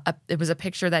 It was a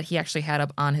picture that he actually had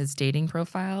up on his dating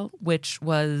profile, which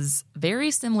was very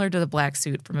similar to the black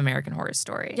suit from American Horror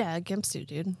Story. Yeah, a gimp suit,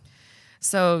 dude.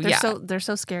 So, They're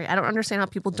so scary. I don't understand how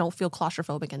people don't feel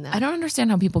claustrophobic in that. I don't understand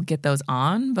how people get those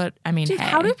on, but I mean, Dude, hey.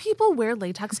 how do people wear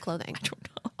latex clothing? I don't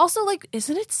know. Also, like,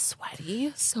 isn't it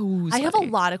sweaty? So sweaty. I have a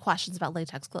lot of questions about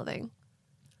latex clothing.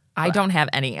 I don't have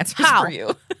any answers How? for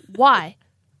you. Why?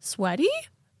 Sweaty?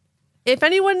 If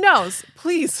anyone knows,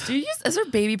 please. Do you use, is there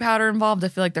baby powder involved? I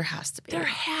feel like there has to be. There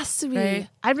has to be. Right?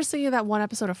 I'm just thinking of that one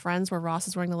episode of Friends where Ross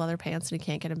is wearing the leather pants and he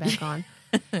can't get them back on.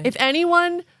 If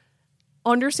anyone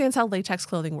understands how latex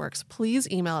clothing works, please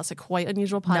email us at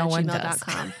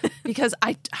quiteunusualpod@gmail.com. Because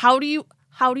how do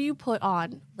you put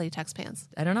on latex pants?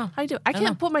 I don't know. How do you do? I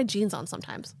can't put my jeans on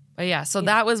sometimes. But yeah, so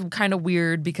that was kind of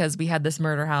weird because we had this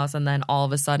murder house and then all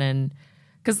of a sudden,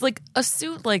 because like a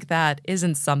suit like that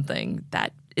isn't something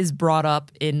that is brought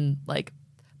up in like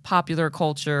popular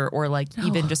culture or like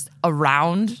even just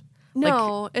around.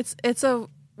 No, it's a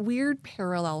weird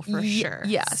parallel for sure.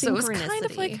 Yeah, so it was kind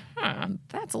of like,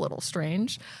 that's a little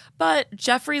strange. But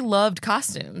Jeffrey loved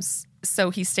costumes, so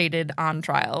he stated on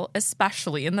trial,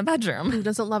 especially in the bedroom. Who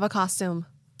doesn't love a costume?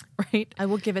 Right? I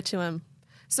will give it to him.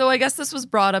 So I guess this was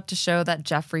brought up to show that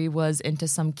Jeffrey was into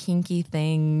some kinky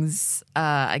things,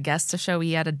 I guess to show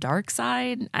he had a dark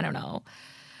side. I don't know.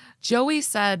 Joey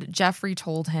said Jeffrey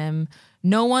told him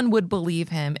no one would believe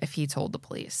him if he told the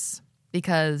police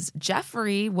because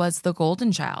Jeffrey was the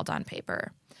golden child on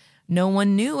paper. No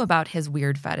one knew about his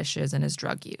weird fetishes and his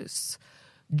drug use.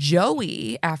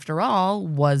 Joey, after all,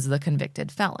 was the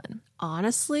convicted felon.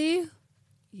 Honestly,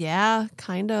 yeah,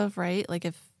 kind of, right? Like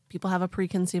if people have a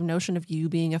preconceived notion of you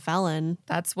being a felon.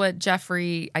 That's what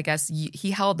Jeffrey, I guess, he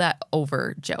held that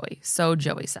over Joey. So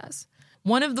Joey says.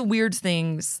 One of the weird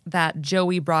things that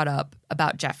Joey brought up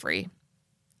about Jeffrey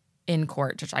in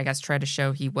court, which I guess tried to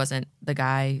show he wasn't the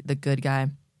good guy.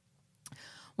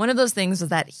 One of those things was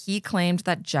that he claimed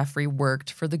that Jeffrey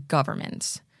worked for the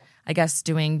government, I guess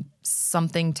doing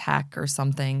something tech or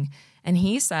something. And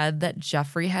he said that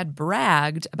Jeffrey had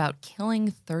bragged about killing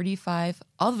 35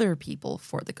 other people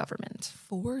for the government.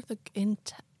 For the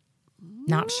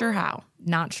Not sure how.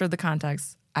 Not sure the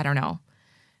context. I don't know.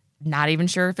 Not even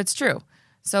sure if it's true.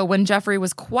 So when Jeffrey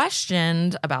was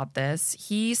questioned about this,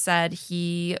 he said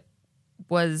it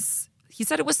was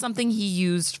something he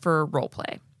used for role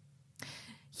play.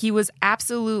 He said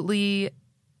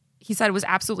it was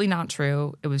absolutely not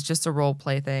true. It was just a role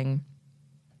play thing.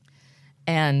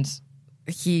 And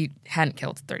he hadn't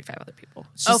killed 35 other people.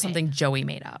 It's just something Joey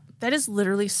made up. That is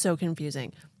literally so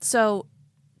confusing. So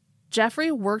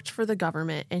Jeffrey worked for the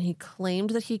government and he claimed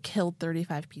that he killed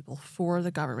 35 people for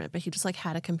the government, but he just like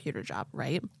had a computer job,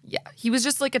 right? Yeah. He was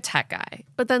just like a tech guy.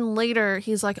 But then later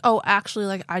he's like, oh, actually,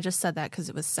 like I just said that because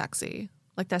it was sexy.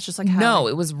 Like that's just like how No,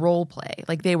 it was role play.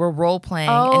 Like they were role playing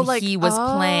and he was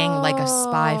playing like a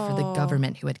spy for the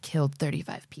government who had killed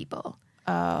 35 people.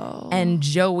 Oh. And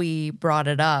Joey brought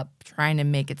it up trying to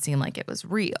make it seem like it was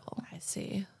real. I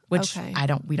see. Which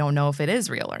we don't know if it is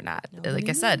real or not. Like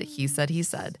I said, he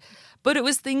said. But it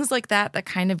was things like that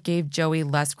kind of gave Joey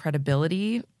less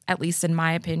credibility, at least in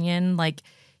my opinion. Like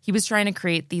he was trying to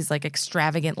create these like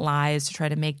extravagant lies to try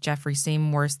to make Jeffrey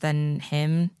seem worse than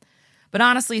him. But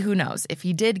honestly, who knows? If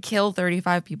he did kill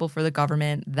 35 people for the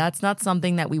government, that's not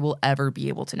something that we will ever be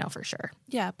able to know for sure.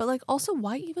 Yeah, but like also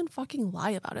why even fucking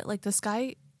lie about it? Like this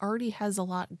guy already has a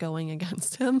lot going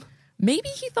against him. Maybe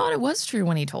he thought it was true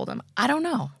when he told him. I don't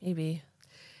know. Maybe.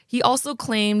 He also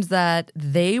claimed that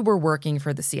they were working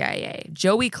for the CIA.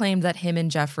 Joey claimed that him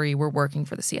and Jeffrey were working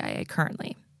for the CIA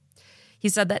currently. He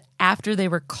said that after they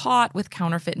were caught with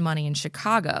counterfeit money in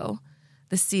Chicago,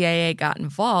 the CIA got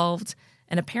involved,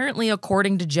 and apparently,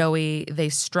 according to Joey, they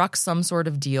struck some sort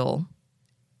of deal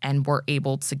and were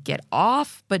able to get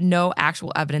off, but no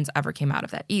actual evidence ever came out of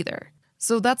that either.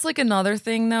 So that's like another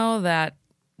thing, though, that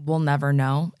we'll never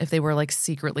know if they were like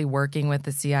secretly working with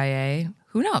the CIA.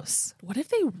 Who knows? What if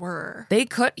they were? They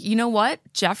could. You know what?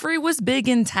 Jeffrey was big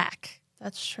in tech.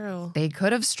 That's true. They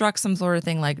could have struck some sort of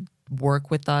thing like work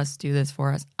with us, do this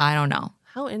for us. I don't know.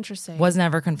 How interesting. Was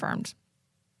never confirmed.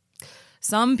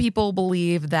 Some people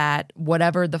believe that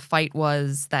whatever the fight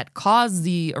was that caused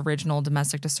the original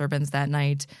domestic disturbance that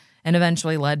night and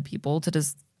eventually led people to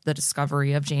the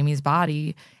discovery of Jamie's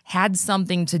body had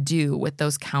something to do with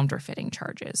those counterfeiting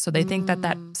charges. So they think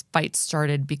that fight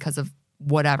started because of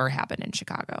whatever happened in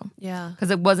Chicago. Yeah. Because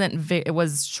it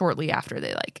was shortly after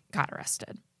they like got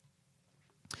arrested.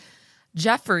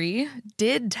 Jeffrey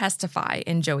did testify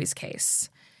in Joey's case.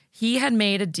 He had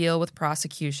made a deal with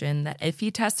prosecution that if he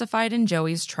testified in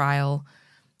Joey's trial,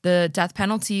 the death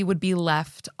penalty would be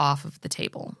left off of the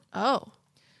table. Oh.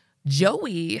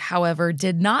 Joey, however,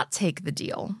 did not take the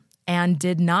deal and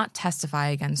did not testify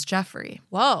against Jeffrey.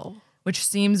 Whoa. Which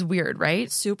seems weird, right?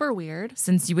 Super weird.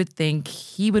 Since you would think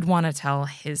he would want to tell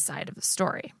his side of the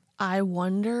story. I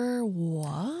wonder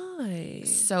why.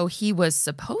 So he was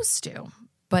supposed to.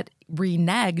 but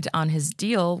reneged on his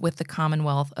deal with the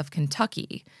Commonwealth of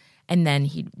Kentucky, and then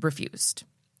he refused.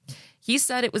 He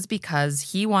said it was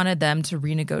because he wanted them to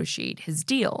renegotiate his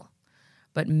deal.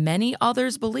 But many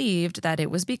others believed that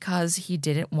it was because he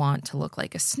didn't want to look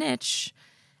like a snitch.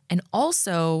 And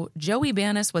also, Joey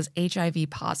Banis was HIV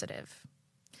positive,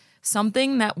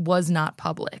 something that was not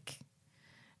public.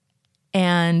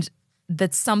 And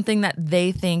that's something that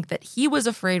they think that he was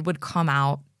afraid would come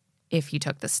out if he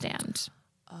took the stand.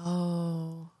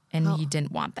 Oh. And he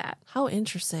didn't want that. How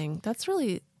interesting. That's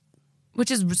really... Which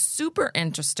is super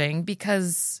interesting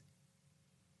because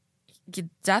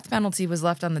death penalty was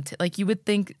left on the like you would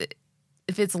think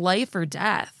if it's life or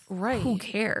death, right? Who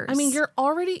cares? I mean, you're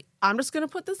already. I'm just gonna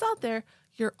put this out there.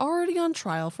 You're already on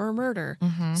trial for a murder.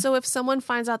 Mm-hmm. So if someone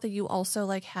finds out that you also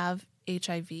like have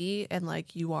HIV and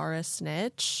like you are a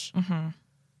snitch, mm-hmm.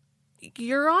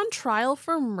 you're on trial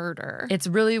for murder. It's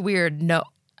really weird. No,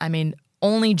 I mean,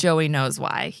 only Joey knows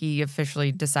why he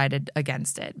officially decided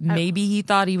against it. Maybe he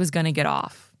thought he was going to get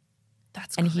off.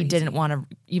 That's and crazy. He didn't want to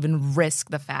even risk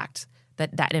the fact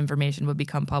that that information would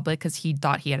become public because he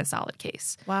thought he had a solid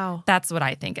case. Wow. That's what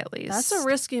I think, at least. That's a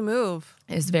risky move.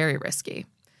 It's very risky.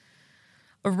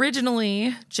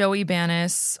 Originally, Joey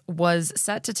Banis was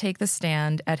set to take the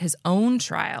stand at his own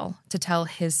trial to tell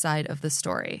his side of the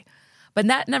story. But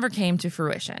that never came to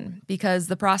fruition because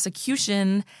the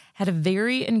prosecution had a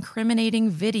very incriminating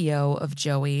video of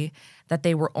Joey that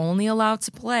they were only allowed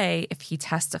to play if he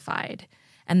testified.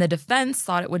 And the defense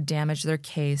thought it would damage their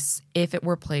case if it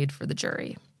were played for the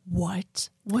jury. What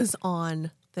was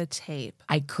on the tape?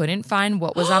 I couldn't find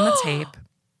what was on the tape,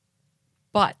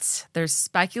 but there's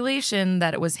speculation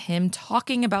that it was him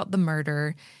talking about the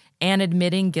murder and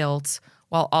admitting guilt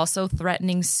while also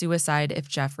threatening suicide if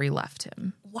Jeffrey left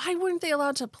him. Why weren't they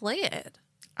allowed to play it?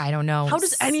 I don't know. How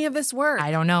does any of this work?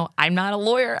 I don't know. I'm not a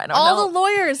lawyer. I don't know. All the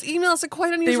lawyers, email us at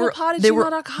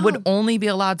quiteunusualpod@gmail.com. Would only be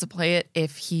allowed to play it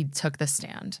if he took the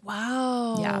stand.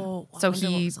 Wow. Yeah. I So wonder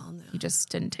what he was on there. just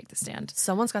didn't take the stand.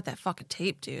 Someone's got that fucking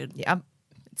tape, dude. Yeah.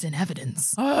 It's in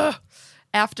evidence.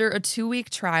 After a 2-week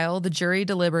trial, the jury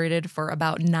deliberated for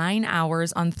about 9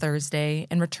 hours on Thursday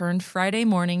and returned Friday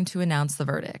morning to announce the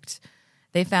verdict.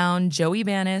 They found Joey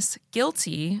Banis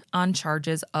guilty on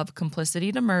charges of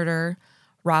complicity to murder,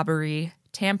 robbery,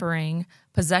 tampering,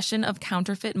 possession of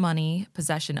counterfeit money,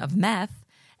 possession of meth,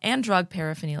 and drug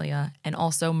paraphernalia, and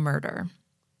also murder.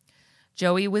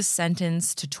 Joey was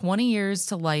sentenced to 20 years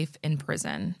to life in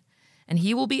prison, and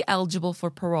he will be eligible for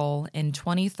parole in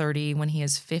 2030 when he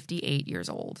is 58 years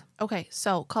old. Okay,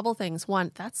 so couple things.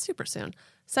 One, that's super soon.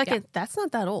 Second, that's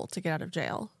not that old to get out of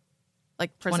jail.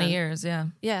 Like prison. 20 years, yeah.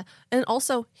 Yeah. And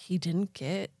also, he didn't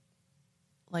get,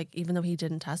 like, even though he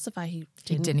didn't testify, he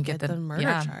didn't get the murder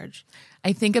charge.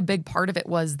 I think a big part of it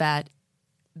was that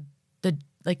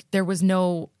there was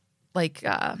no, like,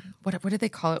 what did they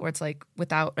call it, where it's like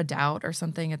without a doubt or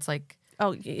something? It's like,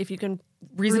 oh, if you can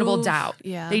reasonable prove, doubt.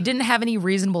 Yeah. They didn't have any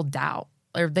reasonable doubt.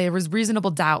 Or there was reasonable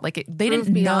doubt. Like, they prove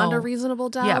didn't beyond know. a reasonable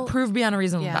doubt? Yeah, prove beyond a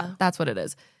reasonable doubt. That's what it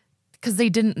is. Because they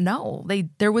didn't know.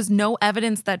 There was no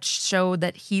evidence that showed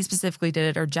that he specifically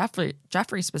did it or Jeffrey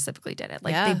specifically did it.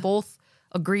 Like, they both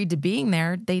agreed to being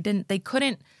there. They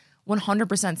couldn't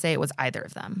 100% say it was either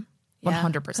of them.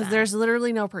 100%. Because there's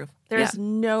literally no proof. There's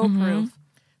no proof.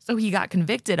 So he got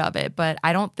convicted of it, but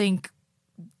I don't think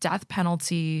death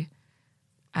penalty,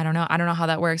 I don't know how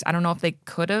that works. I don't know if they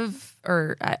could have,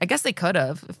 or I guess they could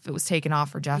have if it was taken off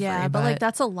for Jeffrey. Yeah, but like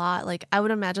that's a lot. Like I would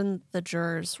imagine the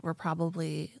jurors were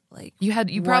probably like,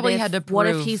 you probably had to prove, what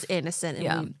if he's innocent?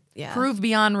 And prove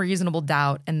beyond reasonable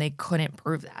doubt, and they couldn't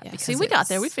prove that. Yeah. See, we got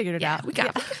there. We figured it out. We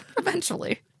got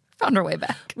eventually found our way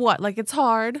back. What? Like it's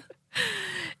hard.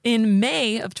 In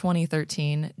May of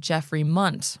 2013, Jeffrey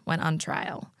Munt went on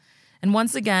trial. And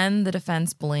once again, the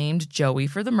defense blamed Joey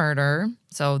for the murder.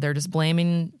 So they're just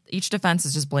blaming, each defense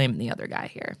is just blaming the other guy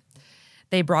here.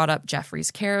 They brought up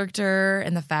Jeffrey's character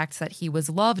and the fact that he was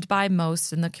loved by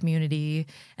most in the community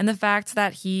and the fact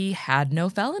that he had no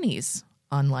felonies,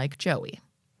 unlike Joey.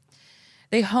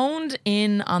 They honed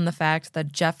in on the fact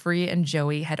that Jeffrey and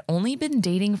Joey had only been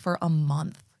dating for a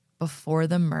month before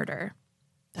the murder.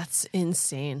 That's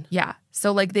insane. Yeah.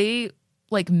 So like they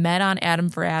like met on Adam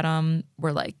for Adam,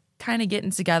 were like kind of getting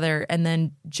together, and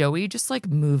then Joey just like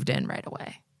moved in right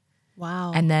away.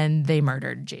 Wow. And then they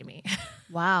murdered Jamie.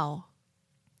 Wow.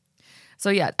 So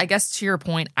yeah, I guess to your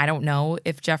point, I don't know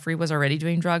if Jeffrey was already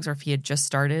doing drugs or if he had just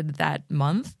started that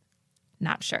month.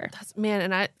 Not sure. Man,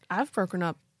 and I've broken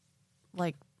up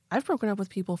with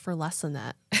people for less than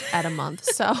that at a month.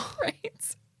 So right.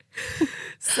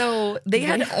 So they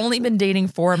had only been dating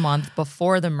for a month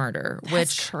before the murder,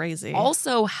 which crazy.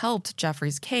 also helped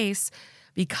Jeffrey's case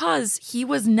because he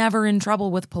was never in trouble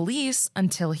with police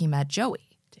until he met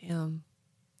Joey. Damn.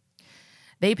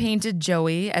 They painted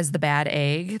Joey as the bad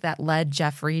egg that led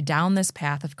Jeffrey down this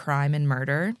path of crime and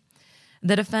murder.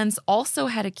 The defense also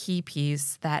had a key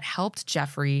piece that helped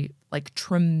Jeffrey, like,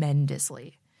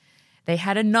 tremendously. They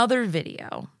had another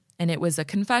video, and it was a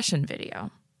confession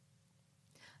video.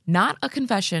 Not a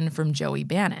confession from Joey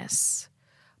Banis,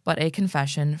 but a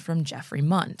confession from Jeffrey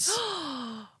Munt.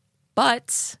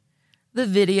 But the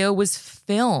video was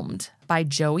filmed by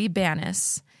Joey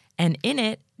Banis, and in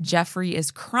it, Jeffrey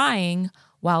is crying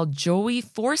while Joey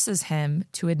forces him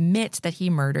to admit that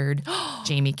he murdered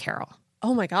Jamie Carroll.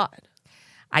 Oh my God.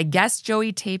 I guess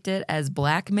Joey taped it as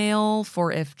blackmail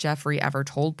for if Jeffrey ever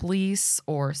told police,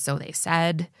 or so they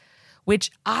said,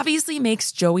 which obviously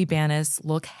makes Joey Banis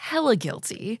look hella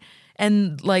guilty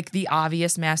and like the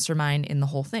obvious mastermind in the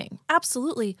whole thing.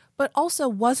 Absolutely. But also,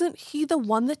 wasn't he the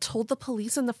one that told the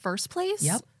police in the first place?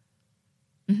 Yep.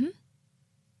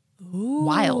 Mm-hmm. Ooh.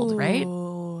 Wild, right?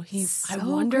 I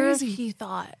wonder if he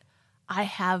thought, I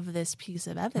have this piece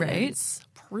of evidence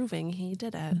proving he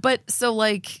did it. But so,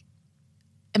 like,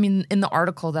 I mean, in the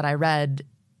article that I read,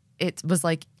 it was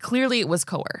like, clearly it was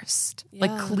coerced. Yeah.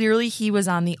 Like, clearly he was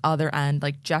on the other end.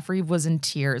 Like, Jeffrey was in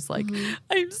tears. Like,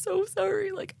 I'm so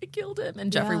sorry. Like, I killed him.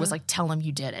 And Jeffrey was like, tell him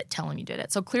you did it. Tell him you did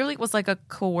it. So clearly it was like a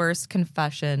coerced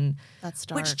confession. That's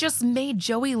dark. Which just made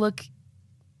Joey look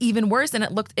even worse. And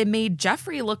it made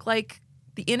Jeffrey look like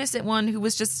the innocent one who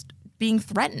was just being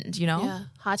threatened, you know? Yeah.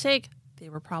 Hot take. They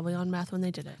were probably on meth when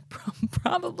they did it.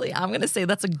 Probably. I'm going to say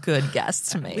that's a good guess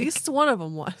to make. At least one of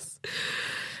them was.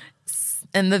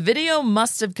 And the video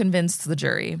must have convinced the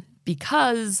jury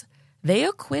because they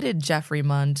acquitted Jeffrey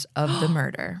Munt of the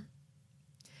murder.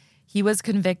 He was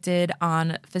convicted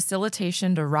on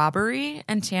facilitation to robbery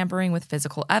and tampering with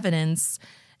physical evidence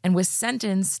and was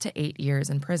sentenced to 8 years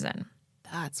in prison.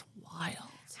 That's wild.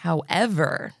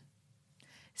 However,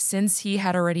 since he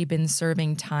had already been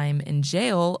serving time in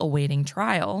jail awaiting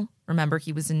trial, remember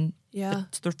he was in,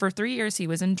 for 3 years he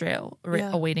was in jail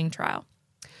awaiting trial.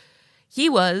 He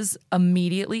was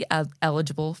immediately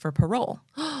eligible for parole,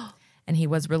 and he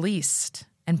was released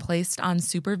and placed on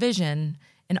supervision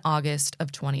in August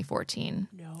of 2014.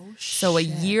 No shit. So a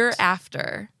year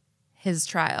after his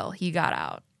trial, he got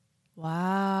out.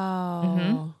 Wow.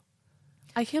 Mm-hmm.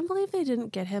 I can't believe they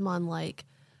didn't get him on like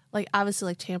obviously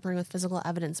like tampering with physical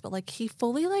evidence, but like he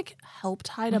fully like helped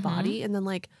hide a body and then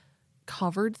like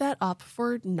covered that up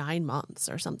for 9 months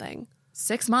or something.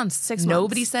 6 months. 6 months.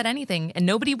 Nobody said anything, and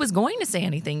nobody was going to say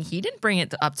anything. He didn't bring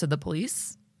it up to the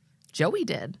police. Joey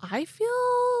did. I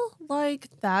feel like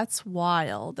that's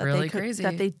wild. That Really crazy.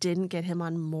 That they didn't get him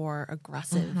on more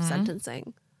aggressive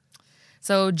sentencing.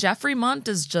 So Jeffrey Munt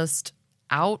is just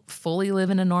out, fully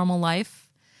living a normal life.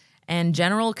 And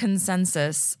general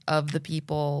consensus of the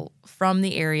people from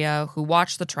the area who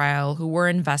watched the trial, who were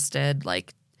invested,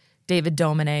 like David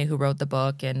Domine, who wrote the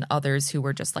book, and others who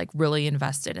were just like really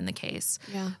invested in the case.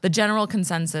 Yeah. The general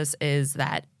consensus is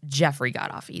that Jeffrey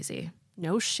got off easy.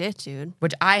 No shit, dude.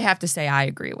 Which I have to say I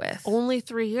agree with. Only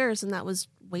 3 years, and that was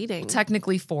waiting.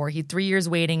 Technically 4. He 3 years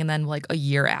waiting and then like a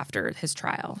year after his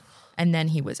trial. And then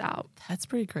he was out. That's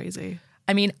pretty crazy.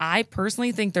 I mean, I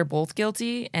personally think they're both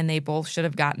guilty and they both should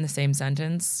have gotten the same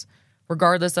sentence.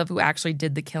 Regardless of who actually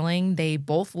did the killing, they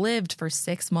both lived for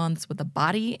 6 months with a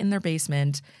body in their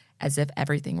basement as if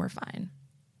everything were fine.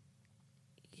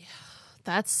 Yeah,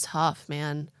 that's tough,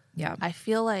 man. Yeah. I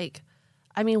feel like,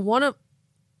 I mean,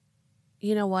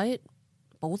 you know what?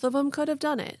 Both of them could have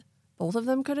done it. Both of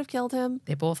them could have killed him.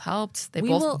 They both helped. They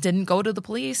both didn't go to the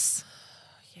police.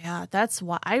 Yeah, that's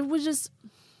why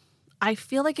I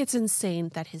feel like it's insane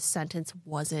that his sentence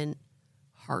wasn't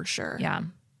harsher. Yeah.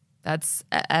 That's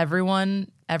everyone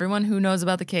who knows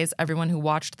about the case, everyone who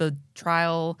watched the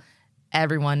trial,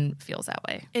 everyone feels that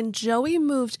way. And Joey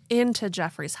moved into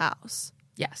Jeffrey's house.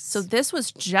 Yes. So this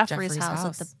was Jeffrey's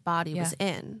house that the body was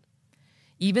in.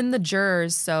 Even the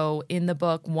jurors, so in the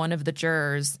book, one of the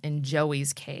jurors in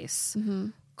Joey's case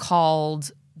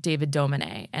called David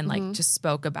Domine and like just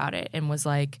spoke about it and was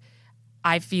like,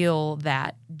 I feel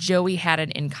that Joey had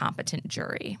an incompetent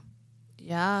jury.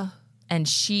 Yeah. And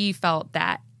she felt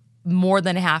that more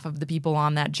than half of the people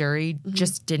on that jury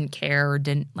just didn't care or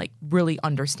didn't like really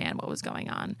understand what was going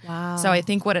on. Wow. So I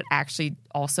think what it actually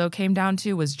also came down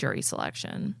to was jury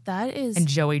selection. And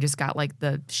Joey just got like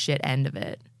the shit end of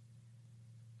it.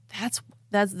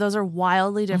 Those are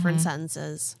wildly different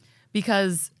sentences.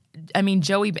 Because I mean,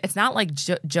 Joey, it's not like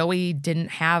Joey didn't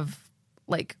have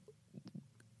like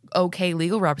okay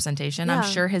legal representation. Yeah. I'm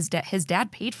sure his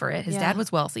dad paid for it. His Yeah. dad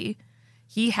was wealthy.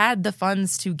 He had the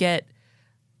funds to get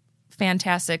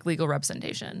fantastic legal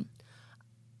representation.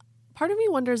 Part of me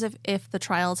wonders if the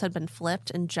trials had been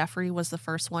flipped and Jeffrey was the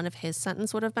first one, if his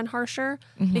sentence would have been harsher,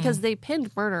 because they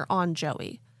pinned murder on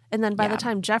Joey. And then by the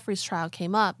time Jeffrey's trial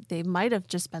came up, they might have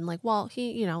just been like, well,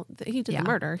 he did the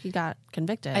murder. He got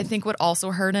convicted. I think what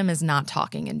also hurt him is not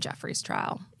talking in Jeffrey's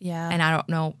trial. Yeah. And I don't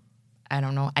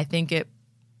know. I think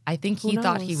he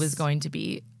thought he wasn't going to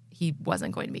be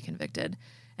convicted,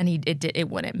 and it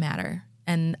wouldn't matter.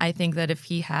 And I think that if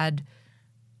he had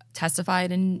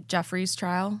testified in Jeffrey's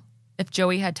trial, if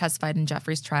Joey had testified in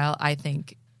Jeffrey's trial, I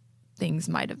think things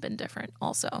might have been different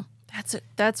also.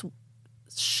 That's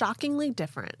shockingly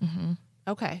different.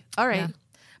 Okay. All right. Yeah.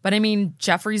 But I mean,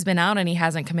 Jeffrey's been out and he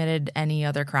hasn't committed any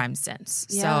other crimes since.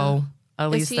 Yeah. So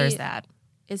at least there's that.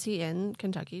 Is he in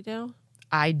Kentucky now?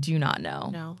 I do not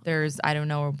know. No. I don't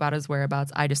know about his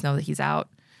whereabouts. I just know that he's out.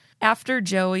 After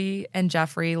Joey and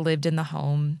Jeffrey lived in the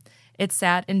home, it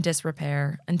sat in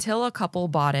disrepair until a couple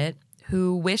bought it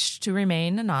who wished to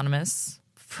remain anonymous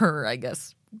for, I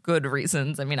guess, good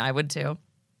reasons. I mean, I would too.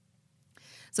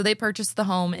 So they purchased the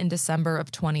home in December of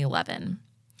 2011.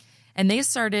 And they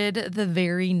started the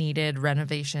very needed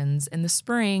renovations in the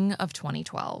spring of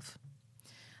 2012.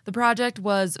 The project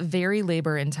was very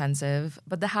labor intensive,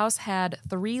 but the house had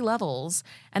 3 levels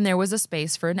and there was a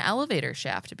space for an elevator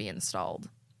shaft to be installed.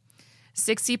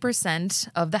 60%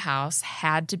 of the house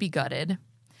had to be gutted,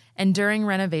 and during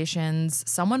renovations,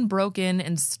 someone broke in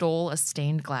and stole a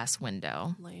stained glass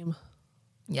window. Lame.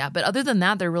 Yeah, but other than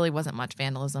that, there really wasn't much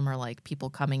vandalism or like people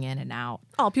coming in and out.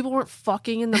 Oh, people weren't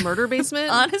fucking in the murder basement?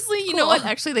 Honestly, you know what?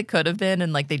 Actually, they could have been,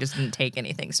 and like they just didn't take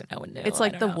anything, so no one knew. It's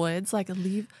like the woods, like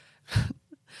leave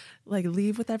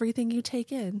with everything you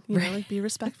take in. You know, like be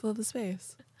respectful of the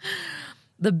space.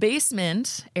 The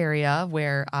basement area,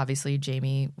 where obviously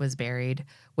Jamie was buried,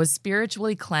 was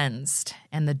spiritually cleansed,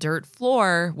 and the dirt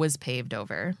floor was paved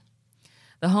over.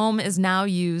 The home is now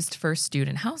used for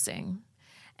student housing.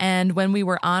 And when we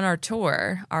were on our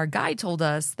tour, our guide told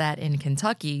us that in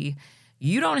Kentucky,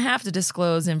 you don't have to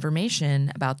disclose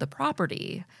information about the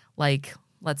property, like,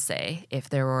 let's say, if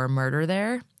there were a murder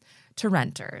there, to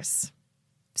renters.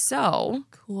 So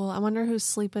Cool. I wonder who's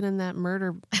sleeping in that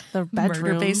the bedroom.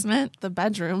 murder basement. The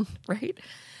bedroom. Right?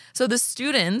 So the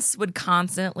students would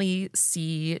constantly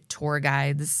see tour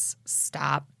guides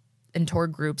stop and tour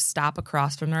groups stop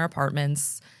across from their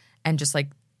apartments and just like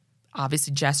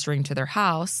obviously gesturing to their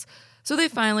house. So they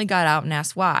finally got out and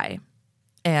asked why.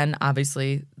 And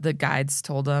obviously the guides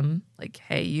told them, like,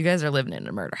 hey, you guys are living in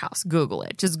a murder house. Google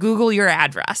it. Just Google your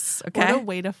address. Okay. What a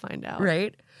way to find out.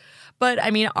 Right? But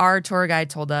I mean, our tour guide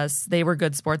told us they were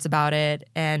good sports about it.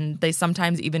 And they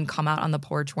sometimes even come out on the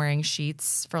porch wearing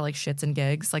sheets for like shits and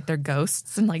gigs, like they're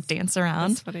ghosts and like dance around.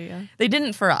 That's funny, yeah. They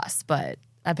didn't for us, but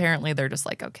apparently they're just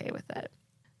like okay with it.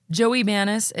 Joey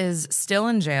Banis is still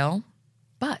in jail,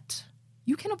 but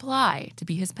you can apply to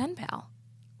be his pen pal,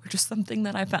 which is something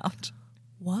that I found.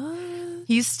 What?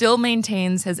 He still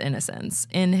maintains his innocence.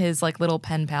 In his like little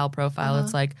pen pal profile,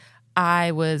 it's like,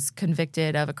 I was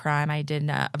convicted of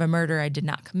a murder I did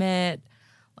not commit,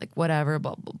 like whatever,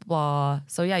 blah, blah, blah.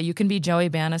 So yeah, you can be Joey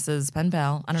Banis's pen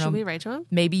pal. I don't know. Should we write to him?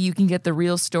 Maybe you can get the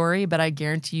real story, but I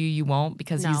guarantee you won't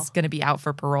because No. he's going to be out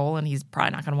for parole and he's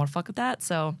probably not going to want to fuck with that.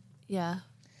 So, Yeah.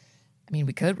 I mean,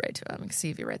 we could write to him and see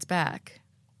if he writes back.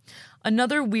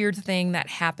 Another weird thing that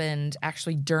happened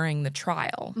actually during the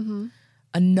trial,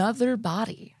 another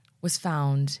body was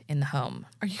found in the home.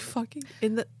 Are you fucking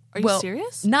Are you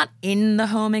serious? Not in the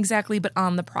home exactly, but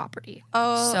on the property.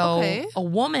 Oh, so okay. a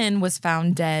woman was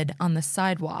found dead on the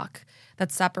sidewalk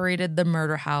that separated the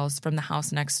murder house from the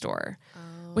house next door,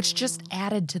 which just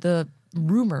added to the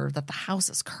rumor that the house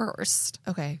is cursed.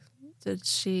 Okay. Did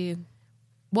she?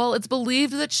 Well, it's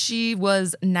believed that she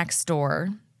was next door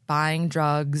buying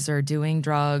drugs or doing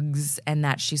drugs and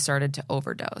that she started to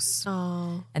overdose.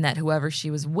 Oh. And that whoever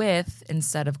she was with,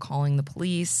 instead of calling the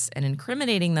police and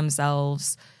incriminating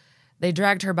themselves, they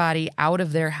dragged her body out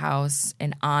of their house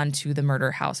and onto the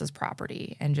murder house's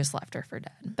property and just left her for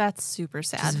dead. That's super Which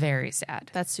is sad. very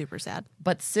sad. That's super sad.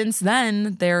 But since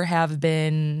then, there have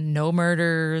been no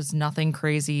murders, nothing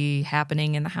crazy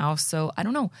happening in the house. So I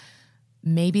don't know.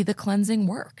 Maybe the cleansing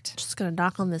worked. Just gonna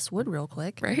knock on this wood real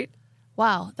quick. Right?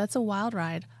 Wow, that's a wild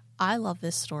ride. I love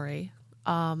this story.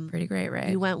 Pretty great, right?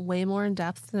 You went way more in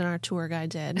depth than our tour guide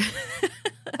did.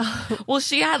 Well,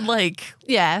 she had like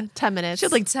 10 minutes. She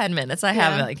had like 10 minutes. I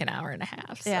have Yeah. like an hour and a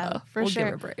half. So Yeah, for we'll sure. give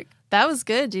her a break. That was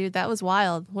good, dude. That was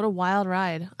wild. What a wild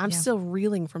ride. I'm still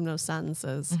reeling from those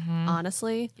sentences.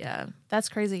 Honestly. Yeah. That's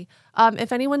crazy.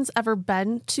 If anyone's ever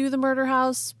been to the murder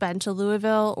house, been to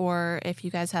Louisville, or if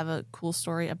you guys have a cool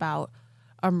story about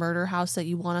a murder house that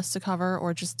you want us to cover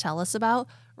or just tell us about,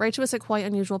 write to us at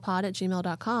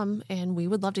quiteunusualpod@gmail.com and we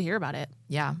would love to hear about it.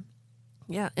 Yeah.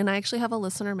 Yeah. And I actually have a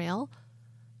listener mail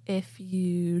if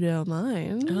you don't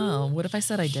mind. Oh, what if I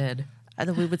said I did?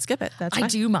 Then we would skip it. That's I fine.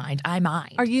 do mind. I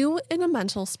mind. Are you in a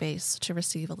mental space to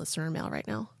receive a listener mail right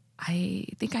now? I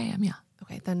think I am, yeah.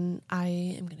 Okay, then I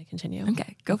am going to continue.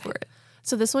 Okay, go for it.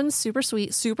 So this one's super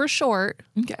sweet, super short,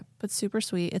 Okay. but super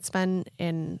sweet. It's been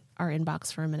in our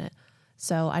inbox for a minute,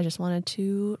 so I just wanted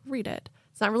to read it.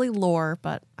 It's not really lore,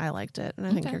 but I liked it, and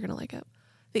I think you're going to like it.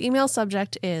 The email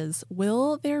subject is,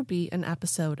 will there be an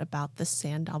episode about the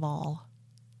Sandoval?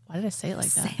 Why did I say it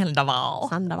like that? Sandoval.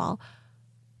 Sandoval.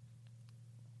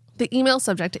 The email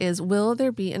subject is, will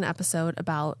there be an episode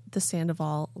about the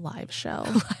Sandoval live show?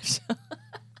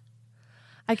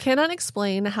 I cannot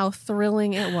explain how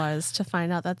thrilling it was to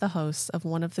find out that the hosts of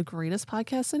one of the greatest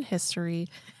podcasts in history,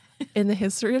 in the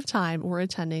history of time, were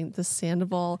attending the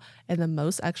Sandoval and the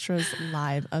Most Extras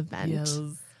live event. Yes.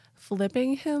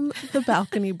 Flipping him the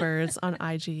balcony birds on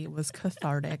IG was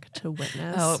cathartic to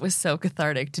witness. Oh, it was so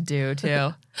cathartic to do,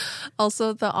 too.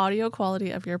 Also, the audio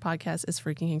quality of your podcast is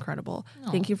freaking incredible.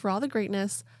 Thank you for all the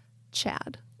greatness,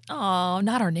 Chad. Oh,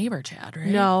 not our neighbor, Chad, right?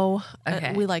 No,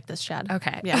 Okay. we like this Chad.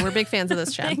 Okay. Yeah, we're big fans of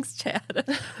this Chad. Thanks,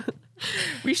 Chad.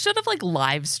 We should have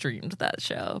live streamed that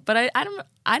show, but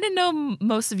I didn't know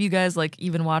most of you guys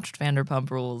even watched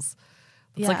Vanderpump Rules.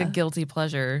 It's like a Yeah. guilty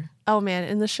pleasure. Oh man,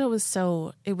 and the show was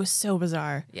so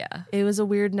bizarre. Yeah. It was a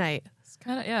weird night. It's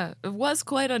it was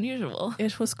quite unusual.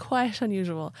 It was quite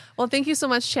unusual. Well, thank you so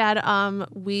much, Chad.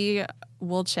 We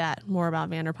will chat more about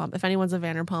Vanderpump. If anyone's a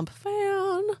Vanderpump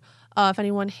fan, if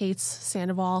anyone hates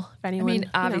Sandoval, if I anyone,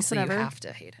 mean, obviously you whatever. have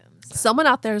to hate him. So. Someone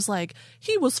out there is like,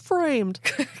 he was framed.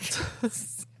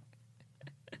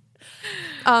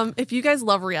 If you guys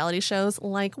love reality shows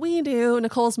like we do,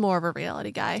 Nicole's more of a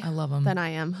reality guy. I love him. Than I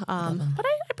am. But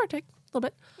I partake a little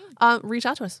bit. Reach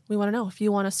out to us. We want to know. If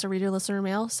you want us to read your listener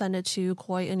mail, send it to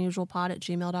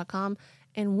quiteunusualpod@gmail.com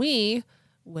and we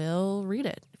will read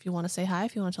it. If you want to say hi,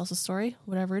 if you want to tell us a story,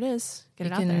 whatever it is, get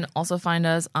it out You there. can also find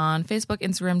us on Facebook,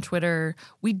 Instagram, Twitter.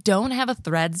 We don't have a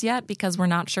Threads yet because we're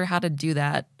not sure how to do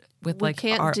that with We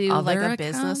can't our do other a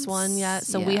business accounts. one yet.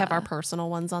 So we have Yeah. our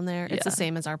personal ones on there. It's the Yeah.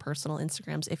 same as our personal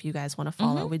Instagrams. If you guys want to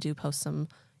follow, we do post some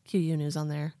QU news on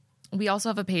there. We also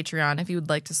have a Patreon if you would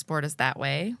like to support us that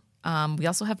way. We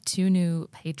also have 2 new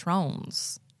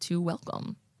patrons to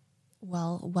welcome.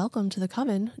 Well, welcome to the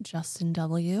coven, Justin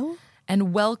W.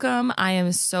 And welcome. I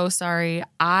am so sorry.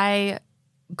 I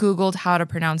Googled how to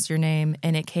pronounce your name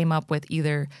and it came up with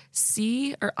either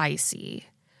C or IC.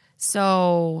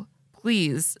 So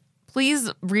please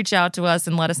reach out to us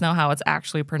and let us know how it's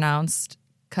actually pronounced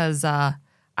because I'd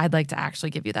like to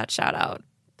actually give you that shout out.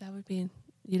 That would be,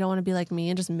 you don't want to be like me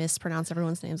and just mispronounce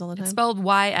everyone's names all the time. It's spelled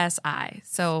YSI.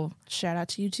 So Shout out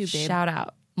to you too, babe. shout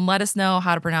out. Let us know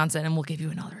how to pronounce it and we'll give you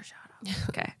another shout out.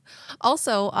 Okay.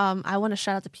 Also, I want to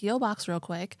shout out the P.O. Box real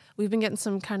quick. We've been getting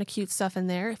some kind of cute stuff in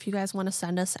there. If you guys want to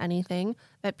send us anything,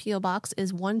 that P.O. Box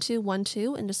is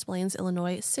 1212 in Des Plaines,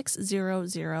 Illinois,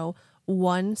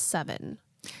 60017.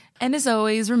 And as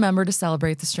always, remember to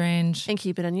celebrate the strange. And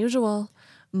keep it unusual.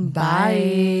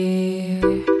 Bye.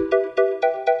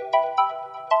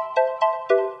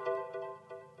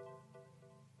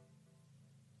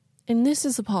 And this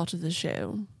is a part of the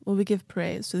show where we give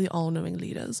praise to the all-knowing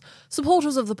leaders,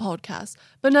 supporters of the podcast,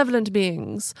 benevolent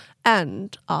beings,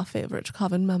 and our favorite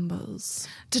coven members.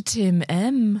 To Tim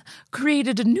M.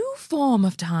 created a new form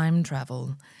of time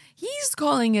travel. He's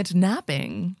calling it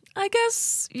napping. I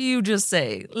guess you just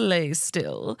say lay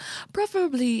still,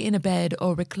 preferably in a bed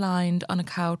or reclined on a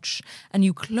couch, and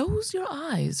you close your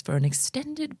eyes for an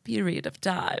extended period of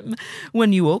time.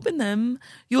 When you open them,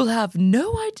 you'll have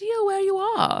no idea where you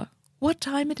are, what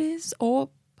time it is, or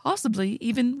possibly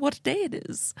even what day it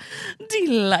is.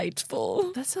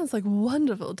 Delightful. That sounds like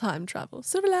wonderful time travel.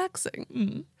 So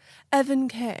relaxing. Evan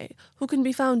K., who can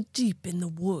be found deep in the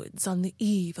woods on the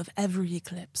eve of every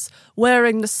eclipse,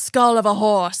 wearing the skull of a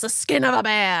horse, the skin of a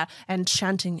bear, and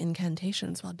chanting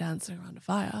incantations while dancing around a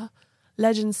fire.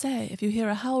 Legends say if you hear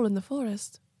a howl in the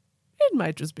forest, it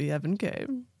might just be Evan K.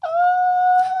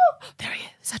 Oh, there he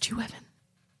is. Is that you, Evan?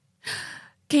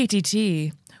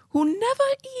 KTT, who never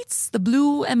eats the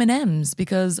blue M&Ms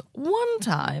because one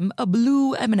time a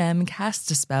blue M&M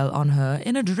cast a spell on her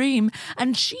in a dream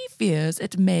and she fears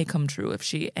it may come true if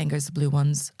she angers the blue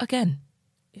ones again.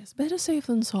 Yes, better safe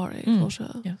than sorry, for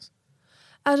sure. Yes.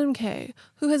 Adam Kay,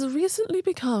 who has recently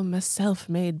become a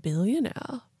self-made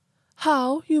billionaire.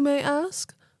 How, you may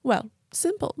ask? Well,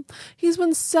 simple. He's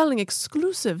been selling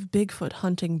exclusive Bigfoot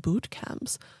hunting boot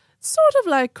camps. Sort of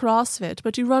like CrossFit,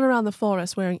 but you run around the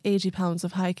forest wearing 80 pounds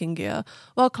of hiking gear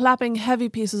while clapping heavy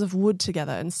pieces of wood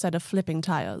together instead of flipping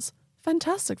tires.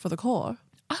 Fantastic for the core.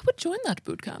 I would join that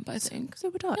boot camp, I think. So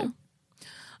would I. Yeah.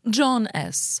 John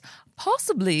S.,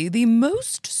 possibly the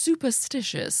most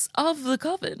superstitious of the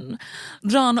coven.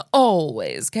 John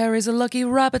always carries a lucky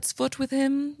rabbit's foot with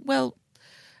him. Well,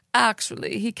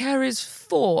 actually, he carries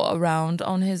 4 around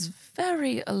on his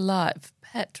very alive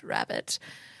pet rabbit.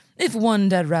 If one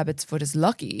dead rabbit's foot is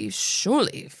lucky,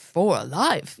 surely 4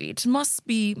 alive feet must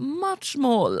be much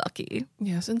more lucky.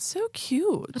 Yes, and so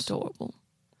cute. Adorable.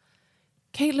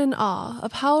 Caitlin R., a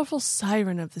powerful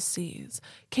siren of the seas.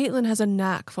 Caitlin has a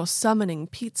knack for summoning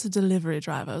pizza delivery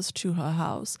drivers to her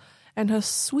house, and her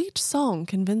sweet song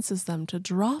convinces them to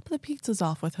drop the pizzas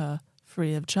off with her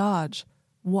free of charge.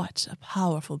 What a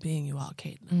powerful being you are,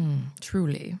 Caitlin.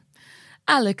 Truly.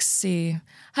 Alex C.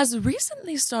 has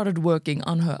recently started working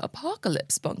on her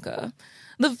apocalypse bunker.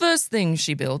 The first thing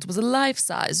she built was a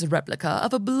life-size replica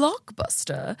of a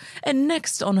blockbuster, and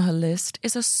next on her list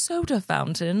is a soda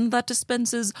fountain that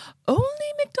dispenses only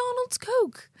McDonald's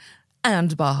Coke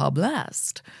and Baja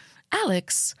Blast.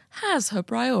 Alex has her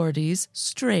priorities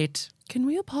straight. Can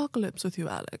we apocalypse with you,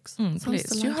 Alex? Sounds Please,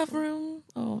 do you have delightful. room?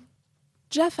 Oh.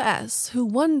 Jeff S., who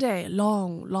one day,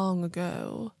 long, long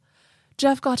ago,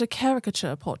 Jeff got a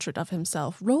caricature portrait of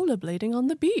himself rollerblading on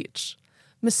the beach.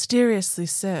 Mysteriously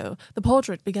so, the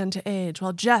portrait began to age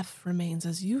while Jeff remains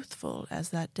as youthful as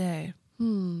that day.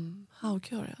 How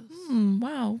curious.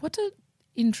 Wow, what an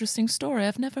interesting story.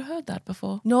 I've never heard that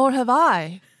before. Nor have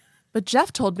I. But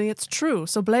Jeff told me it's true,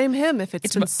 so blame him if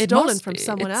it's been stolen must from be.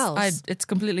 someone else. It's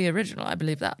completely original. I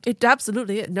believe that. It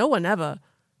absolutely is. No one ever.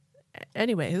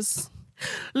 Anyways.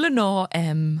 Lenore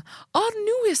M., our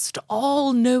newest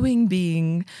all-knowing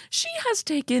being. She has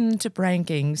taken to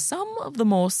pranking some of the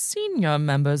more senior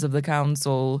members of the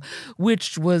council,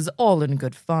 which was all in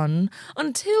good fun,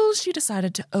 until she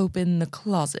decided to open the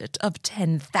closet of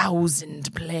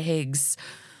 10,000 plagues.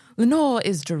 Lenore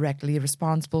is directly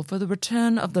responsible for the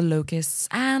return of the locusts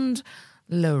and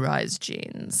low-rise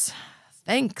genes.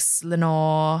 Thanks,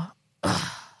 Lenore.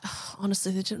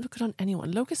 Honestly, they didn't look good on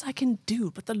anyone. Locust I can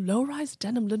do, but the low-rise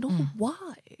denim, Lenore,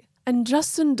 why? And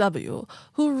Justin W.,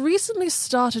 who recently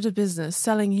started a business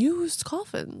selling used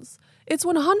coffins. It's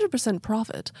 100%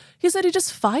 profit. He said he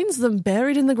just finds them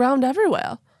buried in the ground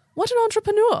everywhere. What an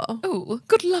entrepreneur. Oh,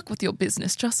 good luck with your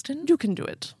business, Justin. You can do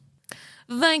it.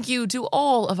 Thank you to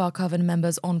all of our Coven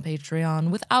members on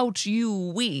Patreon. Without you,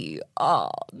 we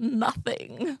are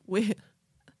nothing.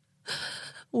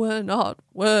 We're not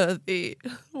worthy.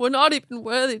 We're not even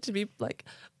worthy to be,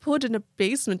 put in a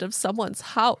basement of someone's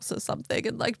house or something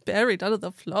and, buried under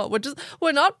the floor.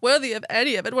 We're not worthy of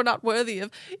any of it. We're not worthy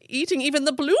of eating even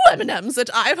the blue M&Ms that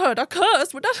I've heard are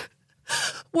cursed.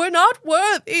 We're not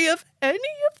worthy of any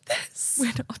of this.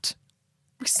 We're not.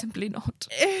 We're simply not.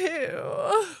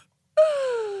 Ew.